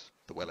elites,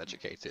 the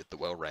well-educated, the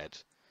well-read,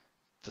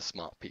 the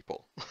smart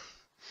people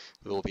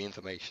with all the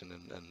information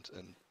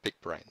and big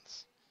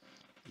brains.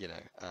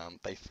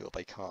 They feel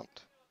they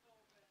can't.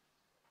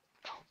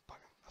 Oh, bugger,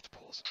 I have to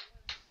pause.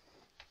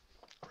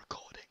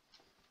 Recording.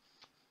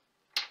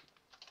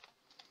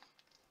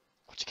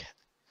 What'd you get?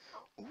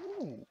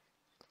 Ooh,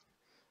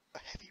 a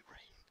heavy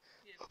rain.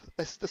 Yeah. Oh,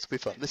 this will be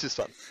fun. This is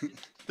fun.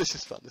 This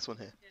is fun. This one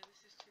here. Yeah,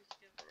 this is two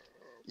together.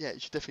 Yeah,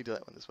 you should definitely do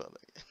that one as well.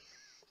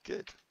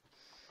 Good.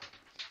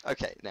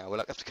 Okay, now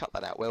we'll have to cut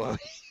that out. Where were we?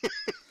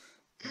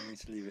 I need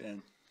to leave it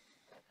in.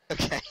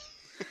 Okay.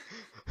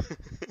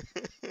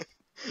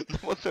 No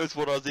one knows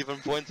what I was even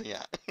pointing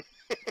at.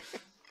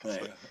 No,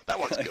 That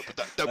one's good, but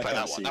don't play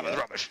that one. That was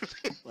rubbish.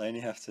 I only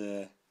have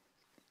to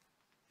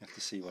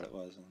see what it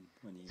was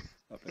when you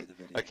upload the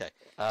video. Okay.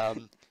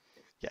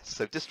 Yes.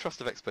 So distrust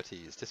of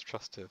expertise,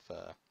 distrust of.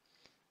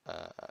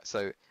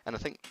 And I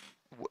think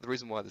the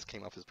reason why this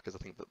came up is because I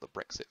think that the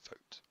Brexit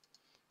vote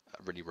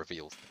really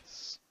reveals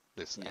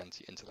this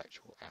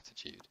anti-intellectual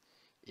attitude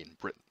in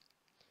Britain.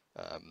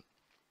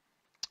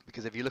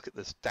 Because if you look at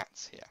the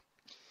stats here,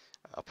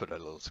 I'll put a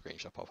little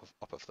screenshot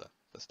up of the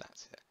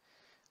stats here.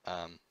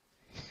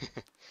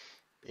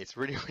 It's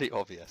really, really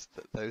obvious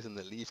that those in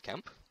the Leave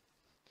camp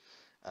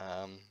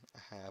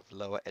have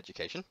lower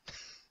education.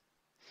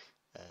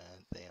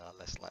 They are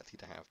less likely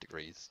to have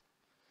degrees,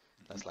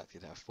 less likely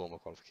to have formal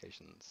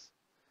qualifications,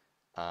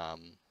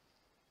 and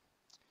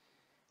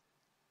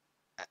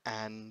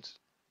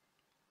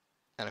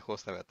of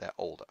course they're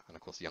older, and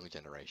of course the younger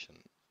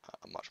generation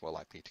are much more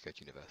likely to go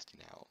to university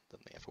now than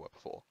they ever were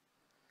before.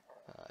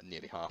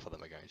 Nearly half of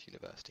them are going to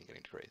university and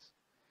getting degrees.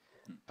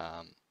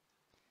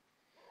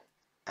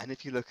 And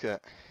if you look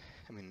at,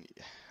 I mean,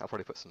 I'll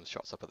probably put some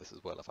shots up of this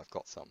as well if I've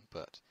got some,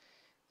 but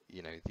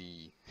you know,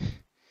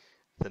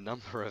 the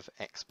number of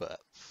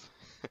experts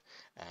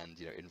and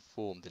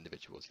informed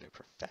individuals,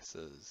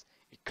 professors,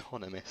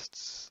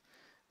 economists,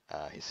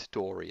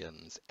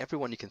 historians,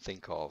 everyone you can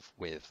think of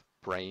with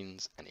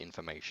brains and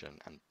information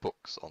and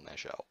books on their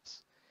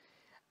shelves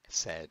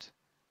said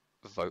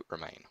vote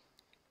Remain.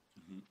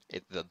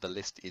 The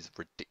list is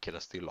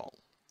ridiculously long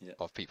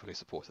of people who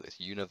supported this.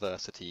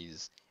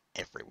 Universities,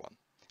 everyone.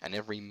 And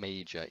every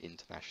major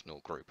international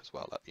group as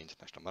well, like the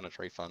International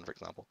Monetary Fund, for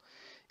example,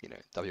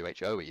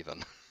 WHO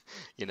even,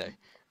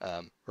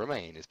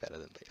 Remain is better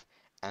than Leave.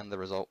 And the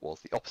result was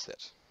the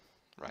opposite,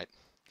 right?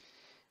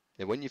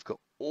 Now, when you've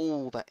got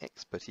all that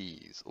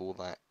expertise, all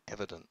that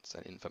evidence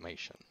and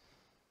information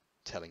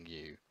telling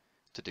you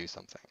to do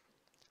something,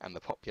 and the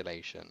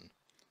population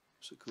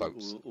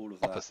votes all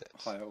of opposite.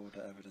 That higher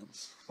order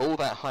evidence. All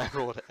that higher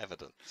order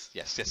evidence.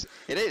 Yes,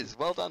 it is.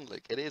 Well done,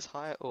 Luke. It is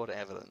higher order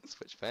evidence,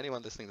 which for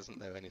anyone listening doesn't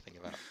know anything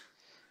about,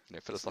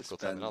 philosophical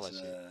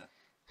terminology.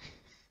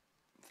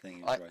 Thing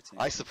he was writing.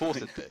 I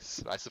supported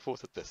this. I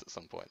supported this at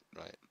some point,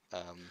 right?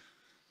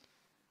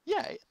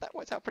 Yeah, that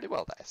worked out pretty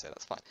well, that essay.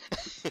 That's fine.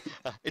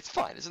 It's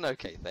fine. It's an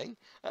okay thing.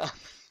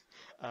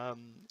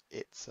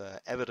 It's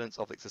evidence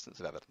of the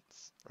existence of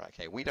evidence. Right?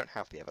 Okay, we don't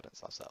have the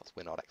evidence ourselves.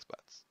 We're not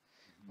experts.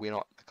 We're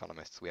not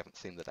economists. We haven't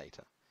seen the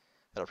data.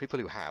 There are people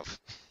who have,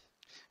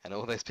 and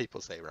all those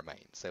people say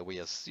Remain. So we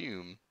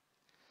assume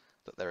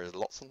that there is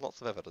lots and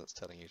lots of evidence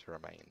telling you to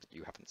Remain that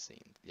you haven't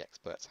seen. The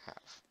experts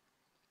have,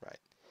 right?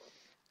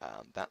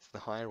 That's the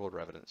higher order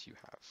evidence you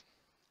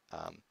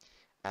have,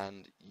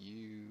 and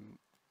you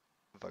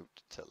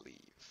vote to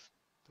leave.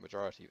 The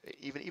majority,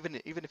 even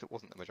if it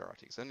wasn't the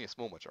majority, it's only a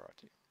small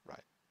majority,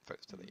 right?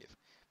 Votes to leave,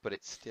 but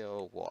it's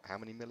still what? How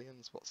many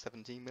millions? What,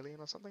 17 million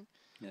or something?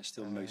 Yeah,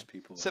 still most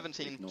people.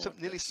 17,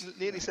 nearly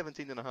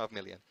 17.5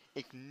 million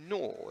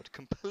ignored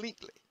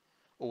completely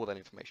all that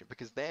information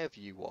because their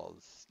view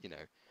was,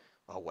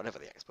 whatever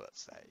the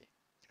experts say,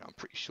 I'm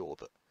pretty sure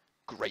that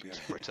Great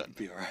Britain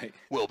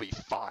will be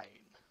fine,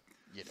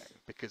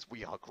 because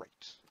we are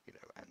great,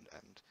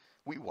 and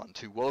we won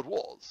 2 world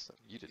wars.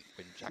 You didn't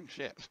win jack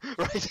shit,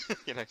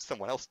 right?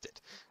 Someone else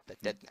did. They're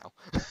dead now,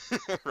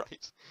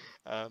 right?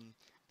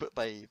 But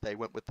they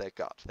went with their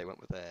gut. They went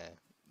with their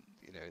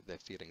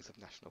feelings of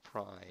national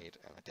pride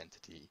and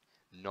identity,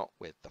 not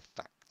with the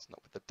facts,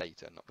 not with the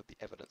data, not with the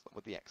evidence, not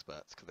with the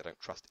experts, because they don't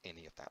trust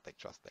any of that. They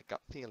trust their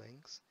gut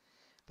feelings.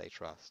 They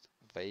trust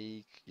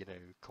vague,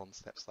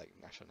 concepts like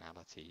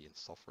nationality and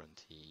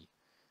sovereignty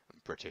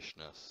and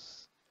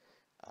Britishness.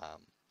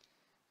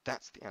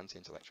 That's the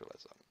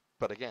anti-intellectualism.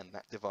 But again,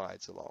 that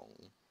divides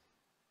along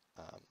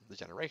the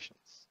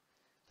generations.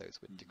 Those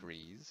with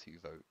degrees who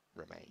vote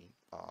Remain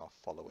are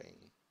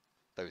following,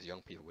 those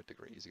young people with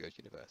degrees who go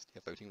to university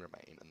are voting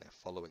Remain, and they're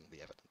following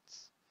the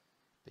evidence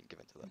being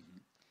given to them.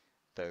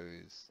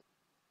 Those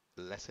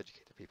less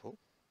educated people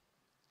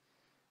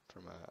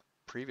from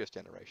previous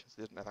generations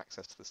didn't have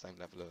access to the same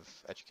level of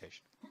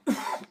education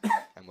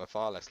and were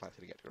far less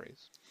likely to get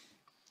degrees,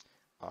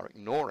 are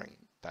ignoring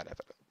that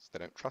evidence. They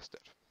don't trust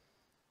it.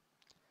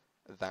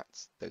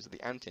 Those are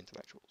the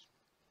anti-intellectuals.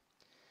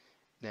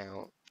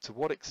 Now, to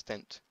what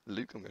extent,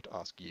 Luke, I'm going to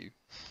ask you,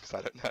 because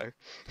I don't know,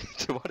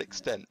 to what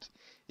extent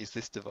is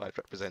this divide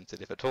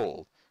represented, if at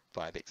all,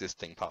 by the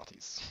existing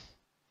parties?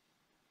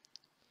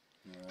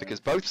 Because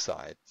both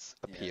sides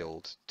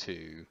appealed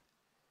to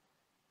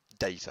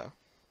data,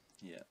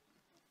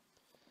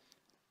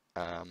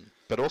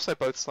 but also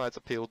both sides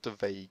appealed to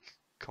vague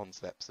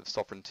concepts of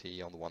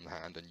sovereignty on the one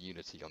hand and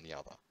unity on the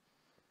other.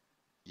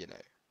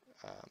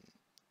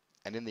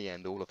 And in the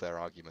end, all of their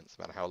arguments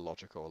about how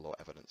logical or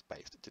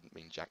evidence-based, it didn't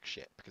mean jack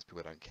shit because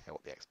people don't care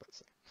what the experts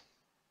say.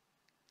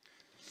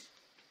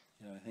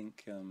 Yeah, I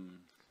think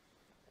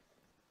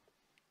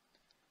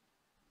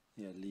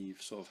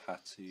Leave sort of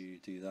had to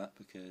do that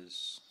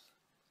because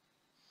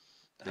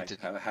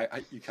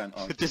you can't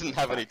argue. It didn't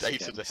have any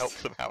data to help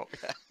them out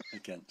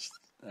against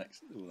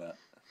all that.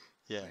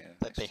 Yeah,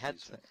 they had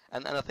to,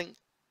 and I think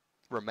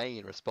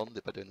Remain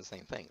responded by doing the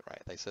same thing,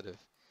 right? They sort of,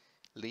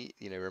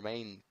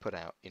 Remain put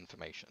out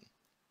information.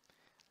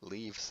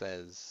 Leave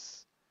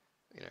says,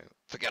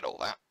 forget all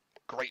that.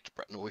 Great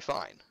Britain will be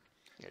fine.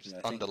 Just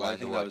underline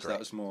the word great. That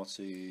was more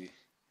to.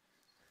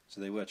 So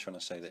they were trying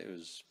to say that it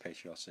was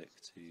patriotic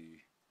to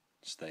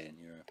stay in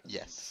Europe and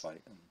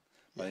fight. And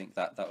I think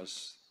that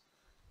was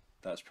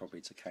probably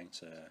to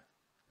counter.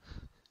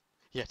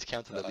 Yeah, to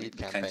counter the Leave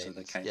campaign.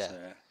 The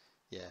counter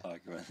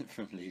argument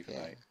from Leave,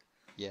 right?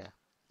 Yeah.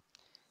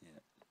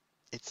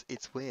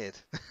 It's weird.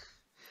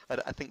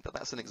 I think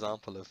that's an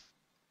example of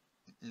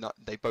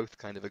they both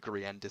kind of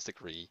agree and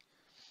disagree,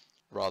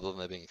 rather than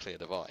there being a clear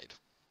divide.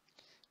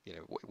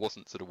 It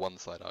wasn't sort of one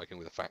side arguing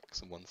with the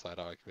facts and one side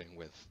arguing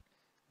with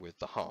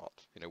the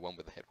heart. One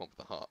with the head, one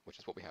with the heart, which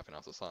is what we have in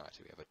our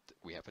society.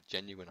 We have a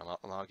genuine.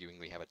 I'm arguing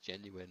we have a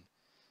genuine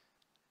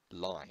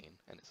line,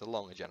 and it's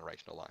along a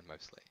generational line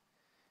mostly,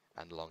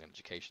 and along an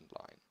education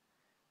line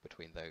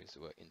between those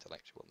who are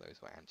intellectual and those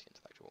who are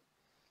anti-intellectual.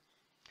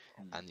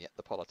 and yet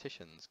the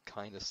politicians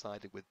kind of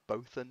sided with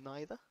both and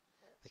neither.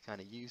 They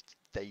kind of used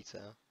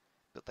data,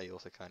 but they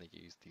also kind of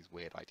used these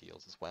weird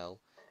ideals as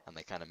well, and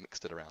they kind of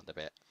mixed it around a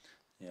bit.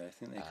 Yeah, I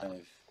think they kind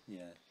of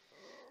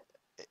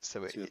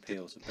to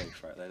appeal to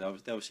both, right? They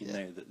obviously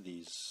know that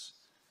these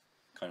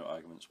kind of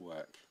arguments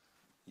work.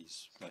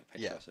 These like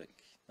patriotic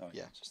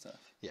arguments and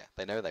stuff. Yeah,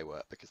 they know they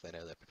work because they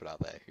know there are people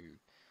out there who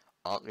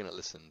aren't going to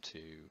listen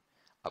to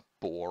a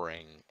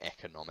boring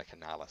economic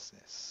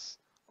analysis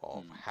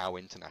of how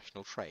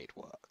international trade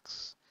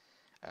works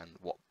and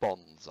what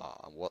bonds are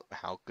and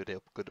how good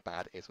or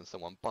bad it is when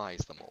someone buys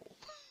them all.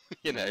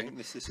 You know, I think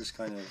this is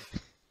kind of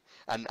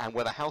and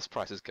whether house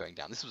prices going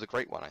down. This was a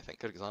great one, I think.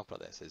 Good example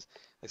of this is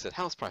they said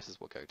house prices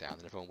will go down,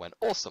 and everyone went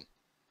awesome.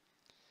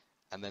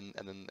 And then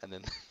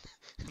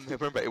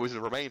remember, it was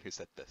Remain who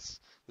said this.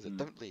 They said,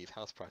 don't leave,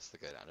 house prices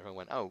will go down. Everyone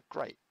went, oh,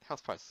 great,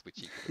 house prices will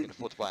be cheaper, we can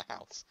afford to buy a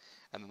house.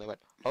 And then they went,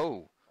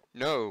 oh,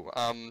 no,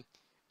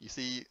 you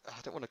see,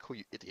 I don't want to call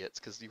you idiots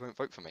because you won't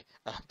vote for me,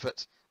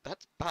 but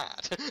that's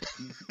bad,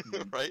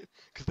 right?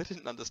 Because they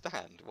didn't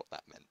understand what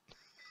that meant,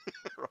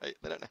 right?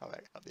 They don't know how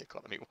the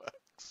economy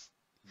works.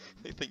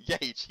 They think,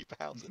 yay, cheaper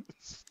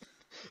houses,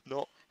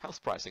 not house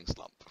pricing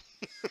slump,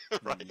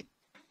 right?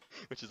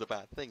 Which is a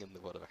bad thing in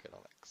the world of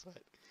economics,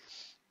 right?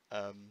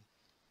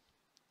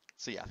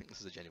 So yeah, I think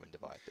this is a genuine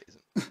divide that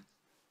isn't.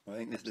 I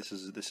think this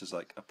is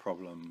like a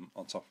problem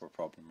on top of a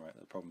problem, right?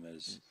 The problem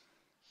is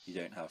you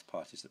don't have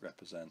parties that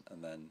represent,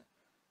 and then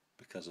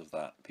because of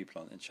that,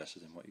 people aren't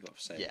interested in what you got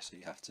to say, so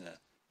you have to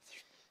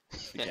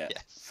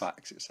forget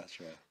facts,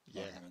 etc.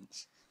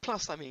 Arguments.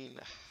 Plus, I mean,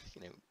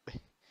 you know,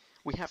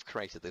 we have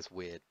created this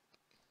weird.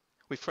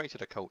 We've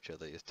created a culture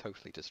that is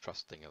totally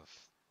distrusting of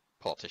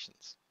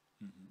politicians,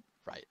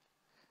 right?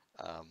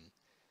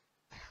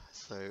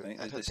 So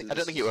I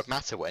don't think it would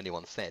matter what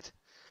anyone said,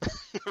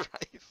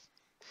 right?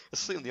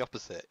 Assume the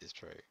opposite is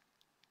true.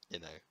 You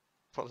know,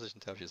 politician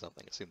tells you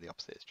something, assume the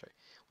opposite is true.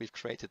 We've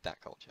created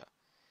that culture.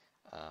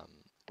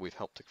 We've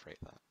helped to create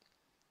that.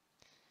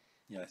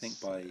 Yeah, I think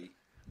by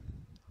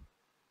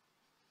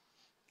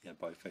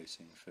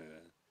voting for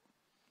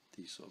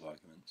these sort of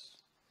arguments,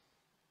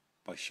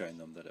 by showing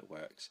them that it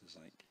works, is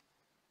like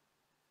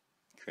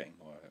creating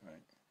more of it,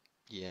 right?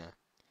 Yeah.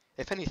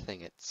 If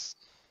anything,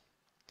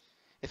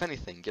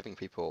 giving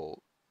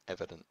people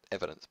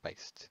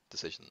evidence-based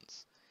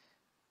decisions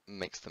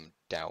makes them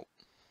doubt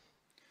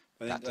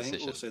that decision. I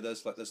think also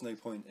there's no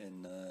point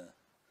in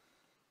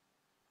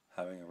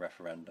having a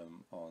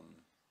referendum on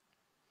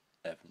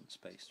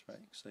evidence-based,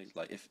 right? So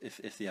like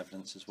if the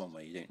evidence is one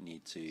way, you don't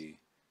need to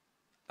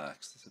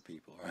ask the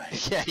people,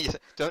 right? Yeah, you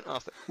don't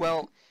ask them.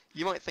 Well,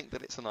 you might think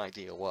that it's an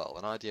ideal world.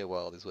 An ideal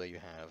world is where you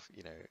have,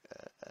 you know,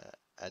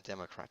 a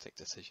democratic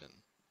decision,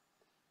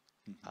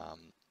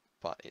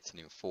 but it's an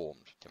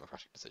informed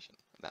democratic decision.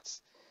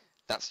 That's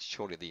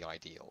surely the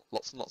ideal.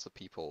 Lots and lots of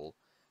people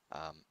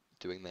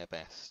doing their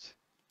best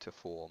to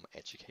form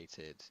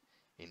educated,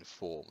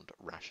 informed,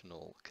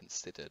 rational,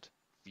 considered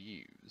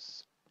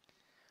views,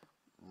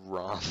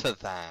 rather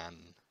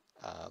than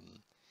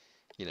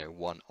you know,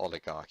 one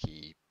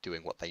oligarchy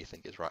doing what they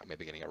think is right and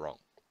maybe getting it wrong.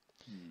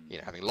 You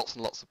know, having lots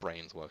and lots of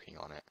brains working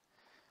on it,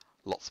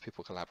 lots of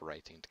people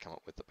collaborating to come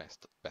up with the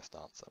best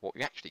answer. What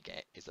we actually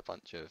get is a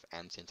bunch of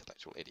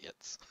anti-intellectual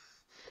idiots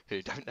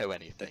who don't know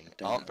anything,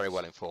 aren't very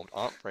well informed,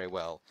 aren't very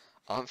well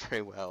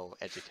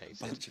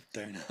educated. A bunch of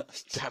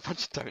donuts. A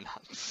bunch of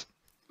donuts.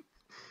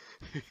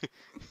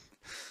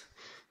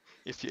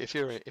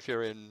 If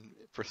you're in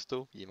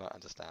Bristol, you might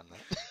understand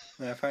that.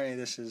 No, apparently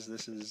this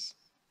is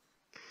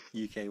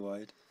UK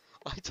wide.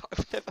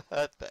 I've never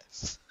heard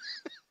this.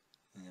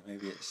 Yeah,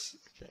 maybe it's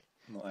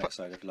not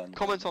outside of London.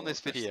 Comment on this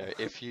video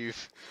if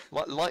you've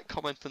like,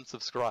 comment, and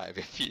subscribe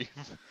if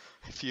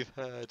you've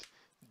heard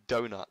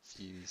donuts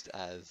used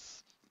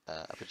as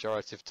a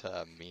pejorative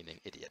term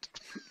meaning idiot.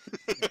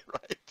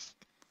 Right?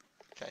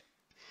 Okay.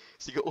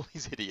 So you got all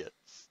these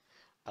idiots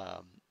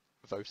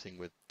voting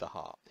with the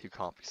heart who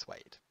can't be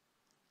swayed,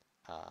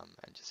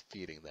 and just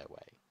feeling their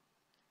way.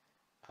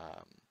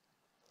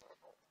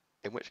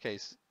 In which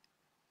case,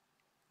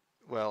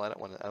 well, I don't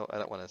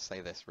want to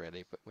say this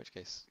really, but in which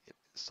case,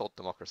 sod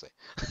democracy.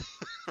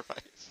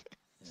 Right?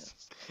 Yeah.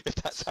 If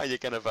that's how you're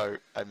going to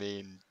vote, I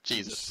mean,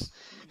 Jesus.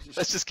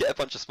 Let's just get a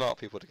bunch of smart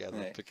people together.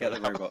 Yeah, get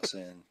the robots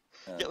in.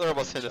 Get the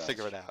robots in to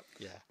figure it out.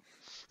 Yeah.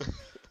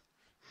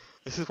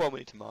 This is why we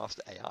need to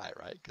master AI,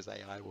 right? Because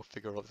AI will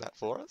figure all of that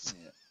for us.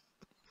 Yeah.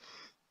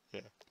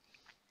 Yeah.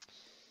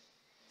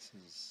 This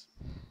is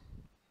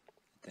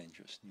a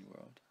dangerous new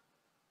world.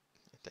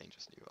 A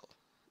dangerous new world.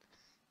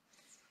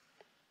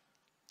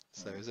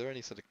 So is there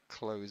any sort of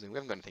closing? We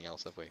haven't got anything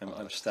else, have we?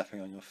 I'm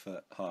stepping on your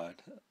foot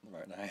hard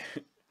right now.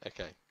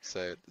 Okay,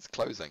 so it's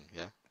closing,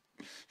 yeah?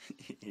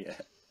 Yeah.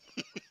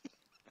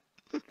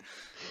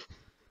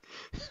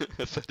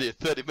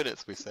 30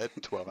 minutes, we said,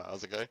 12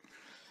 hours ago.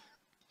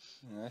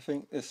 Yeah, I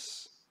think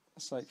it's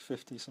like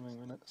 50 something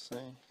minutes,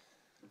 so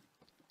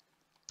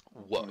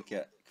whoa. We'll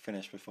get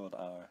finished before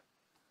the hour.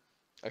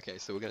 Okay,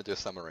 so we're going to do a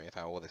summary of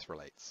how all this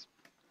relates.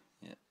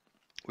 Yeah.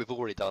 We've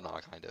already done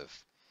our kind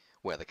of,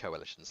 where the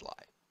coalitions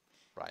lie,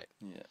 right?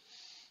 Yeah.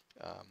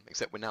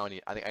 Except we're now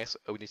only, I think, I guess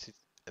we need to,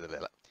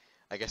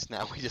 I guess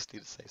now we just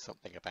need to say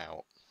something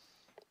about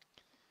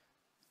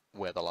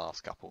where the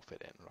last couple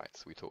fit in, right?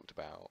 So we talked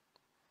about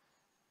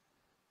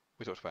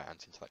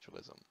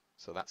anti-intellectualism,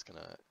 so that's going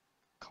to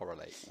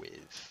correlate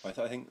with. I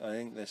think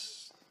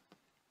this.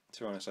 To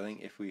be honest, I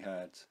think if we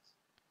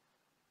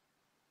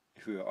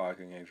were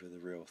arguing over the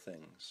real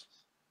things,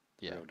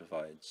 the real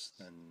divides,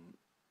 then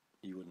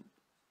you wouldn't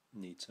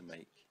need to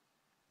make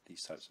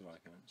these types of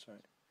arguments,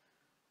 right?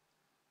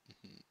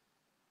 Mm-hmm.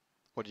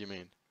 What do you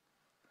mean?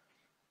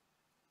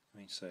 I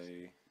mean, so.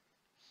 I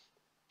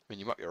mean,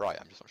 you might be right.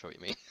 I'm just not sure what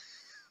you mean.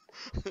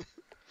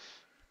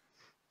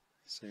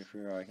 So if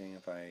we were arguing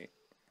about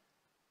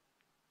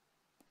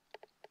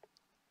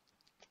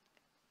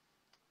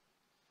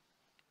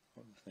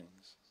what are the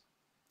things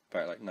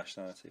about like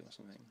nationality or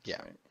something,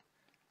 yeah. Right?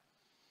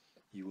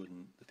 You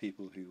wouldn't. The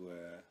people who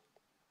were.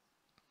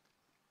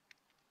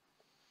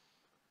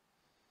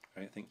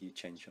 I don't think you'd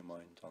change your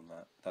mind on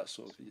that. That's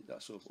sort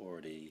of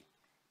already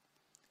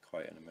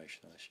quite an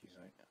emotional issue,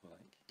 right?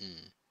 Like.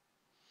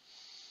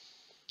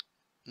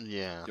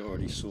 Yeah. You're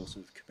already sort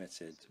of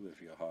committed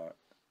with your heart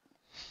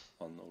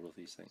on all of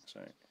these things,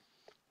 right?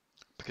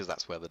 Because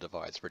that's where the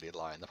divides really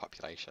lie in the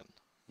population.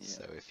 Yeah.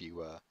 So if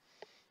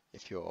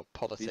your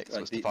politics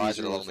was these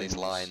divided are all along these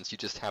things- lines, you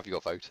just have your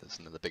voters,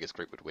 and then the biggest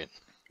group would win.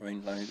 I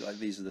mean, like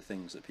these are the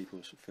things that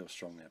people feel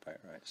strongly about,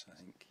 right? So I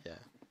think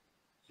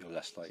you're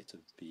less likely to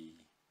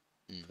be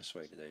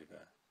persuaded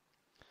over.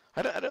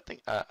 I don't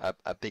think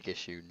a big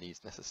issue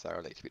needs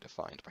necessarily to be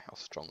defined by how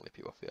strongly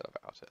people feel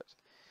about it.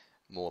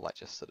 More like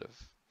just sort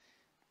of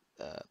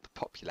the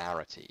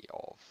popularity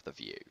of the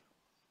view.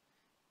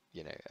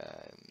 You know.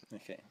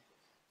 Okay.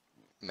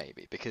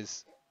 Maybe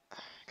because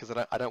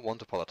I don't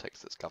want a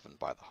politics that's governed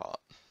by the heart.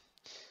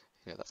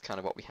 You know, that's kind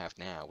of what we have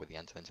now with the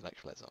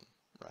anti-intellectualism,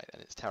 right?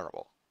 And it's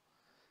terrible.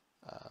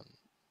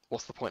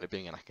 What's the point of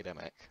being an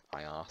academic?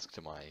 I ask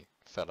to my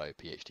fellow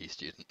PhD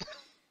student.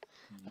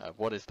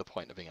 What is the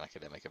point of being an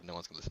academic if no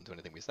one's going to listen to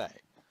anything we say?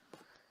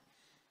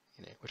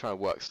 You know, we're trying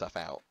to work stuff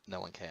out.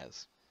 No one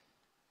cares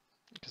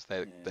because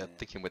they're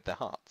thinking with their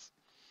hearts.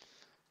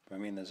 But I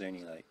mean, there's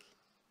only like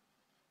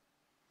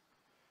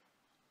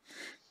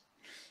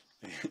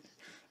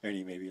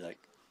only maybe like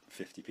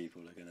 50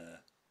 people are gonna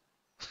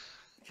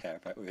care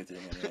about what we're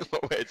doing anyway.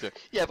 What we're doing.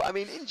 Yeah, but I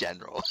mean, in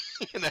general,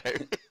 you know.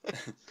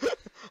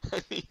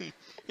 I mean,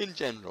 in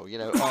general, you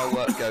know, our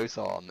work goes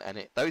on,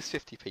 and those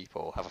 50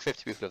 people have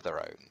 50 people of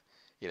their own,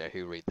 you know,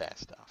 who read their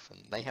stuff,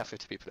 and they have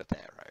 50 people of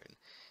their own,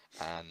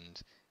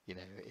 and you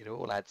know, it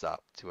all adds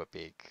up to a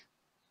big,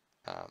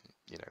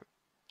 you know,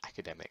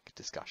 academic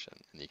discussion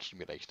and the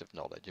accumulation of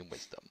knowledge and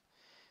wisdom.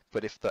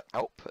 But if the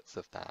outputs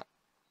of that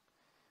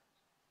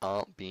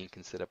aren't being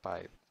considered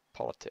by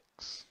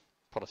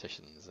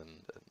politicians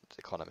and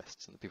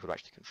economists and the people who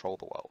actually control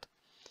the world,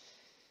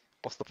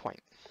 what's the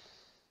point?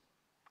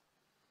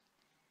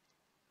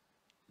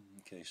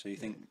 Okay, so you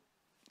think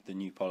the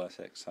new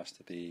politics has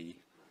to be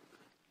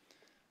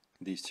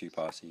these two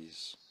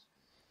parties,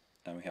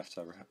 and we have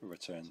to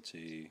return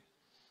to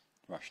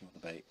rational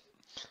debate?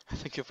 I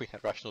think if we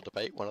had rational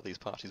debate, one of these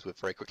parties would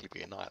very quickly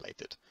be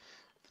annihilated.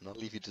 And I'll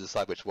leave you to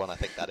decide which one I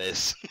think that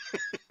is.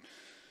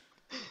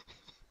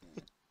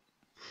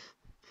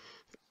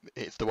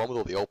 It's the one with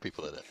all the old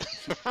people in it.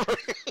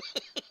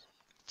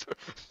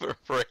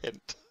 for a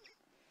hint.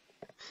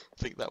 I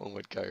think that one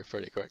would go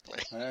pretty quickly.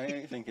 I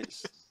don't think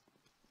it's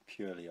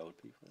purely old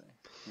people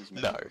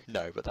though.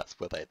 No, but that's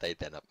where they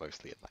end up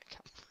mostly in that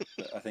camp.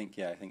 But I think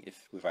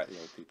if without the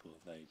old people,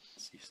 they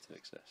cease to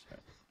exist, right?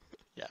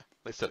 Yeah,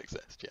 they still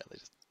exist. Yeah, they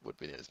just wouldn't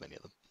be near as many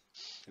of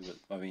them.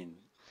 I mean,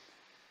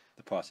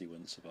 the party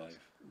wouldn't survive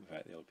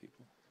without the old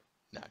people.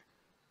 No,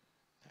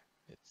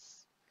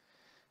 it's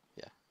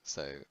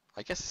So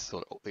I guess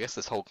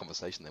this whole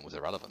conversation then was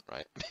irrelevant,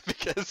 right?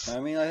 Because I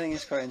mean, I think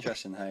it's quite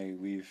interesting how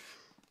we've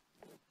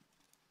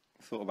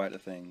thought about the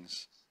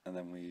things and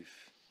then we've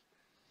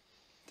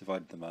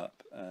divided them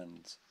up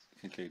and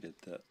concluded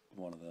that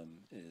one of them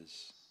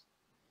is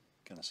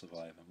going to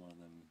survive and one of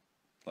them,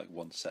 like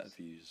one set of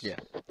views. Yeah,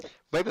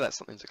 maybe that's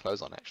something to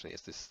close on. Actually,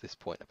 is this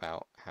point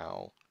about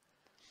how,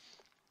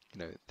 you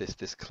know,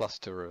 this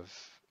cluster of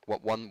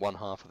one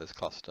half of this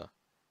cluster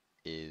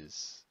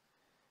is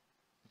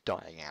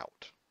dying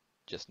out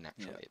just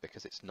naturally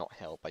because it's not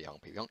held by young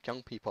people.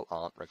 Young people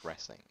aren't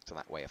regressing to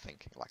that way of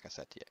thinking. Like I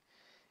said to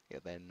you,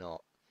 they're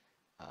not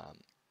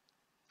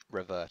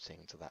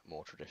reverting to that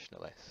more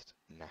traditionalist,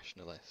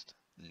 nationalist,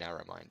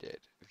 narrow-minded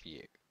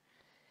view.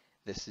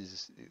 This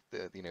is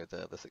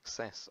the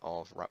success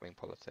of right-wing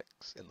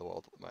politics in the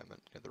world at the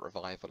moment. You know, the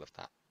revival of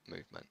that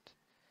movement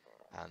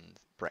and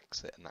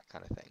Brexit and that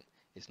kind of thing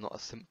is not a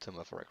symptom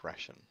of a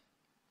regression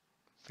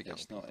for young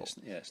people.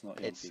 It's not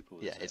young people.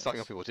 It's not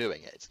young people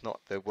doing it. It's not,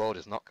 the world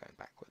is not going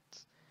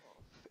backwards.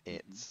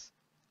 It's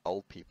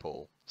old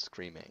people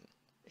screaming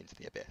into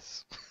the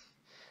abyss.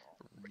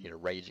 You know,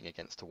 raging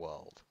against a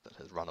world that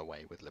has run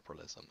away with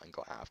liberalism and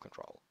got out of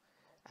control,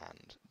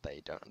 and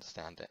they don't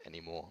understand it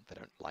anymore. They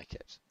don't like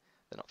it.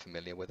 They're not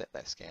familiar with it,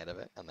 they're scared of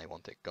it, and they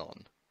want it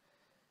gone.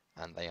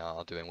 And they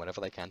are doing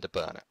whatever they can to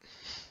burn it.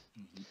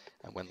 Mhm.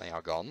 And when they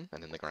are gone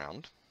and in the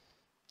ground,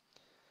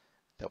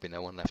 there'll be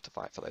no one left to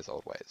fight for those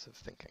old ways of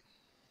thinking.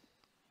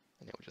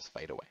 And it will just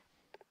fade away.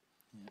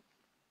 Yeah.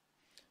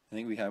 I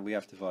think we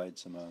have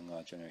divides among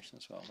our generation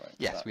as well, right?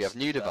 Yes, we have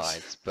new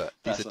divides, but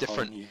these are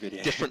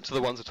different to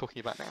the ones we're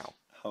talking about now.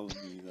 Whole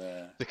new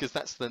Because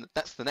that's the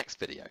next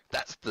video.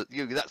 That's what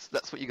you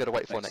got to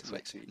wait for next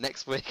week.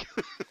 Next week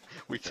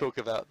we talk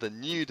about the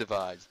new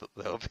divides that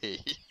there'll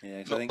be,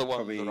 yeah, not I think the ones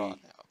probably, that are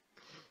now.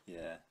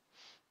 Yeah.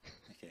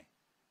 Okay.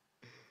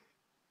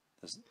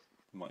 There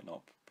might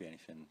not be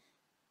anything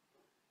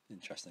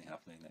interesting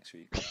happening next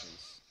week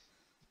because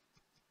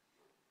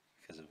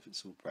of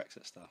it's all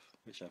Brexit stuff,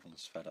 which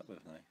everyone's fed up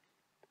with now.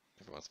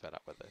 Everyone's fed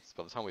up with this.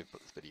 By the time we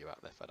put this video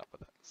out, they're fed up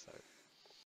with it. So.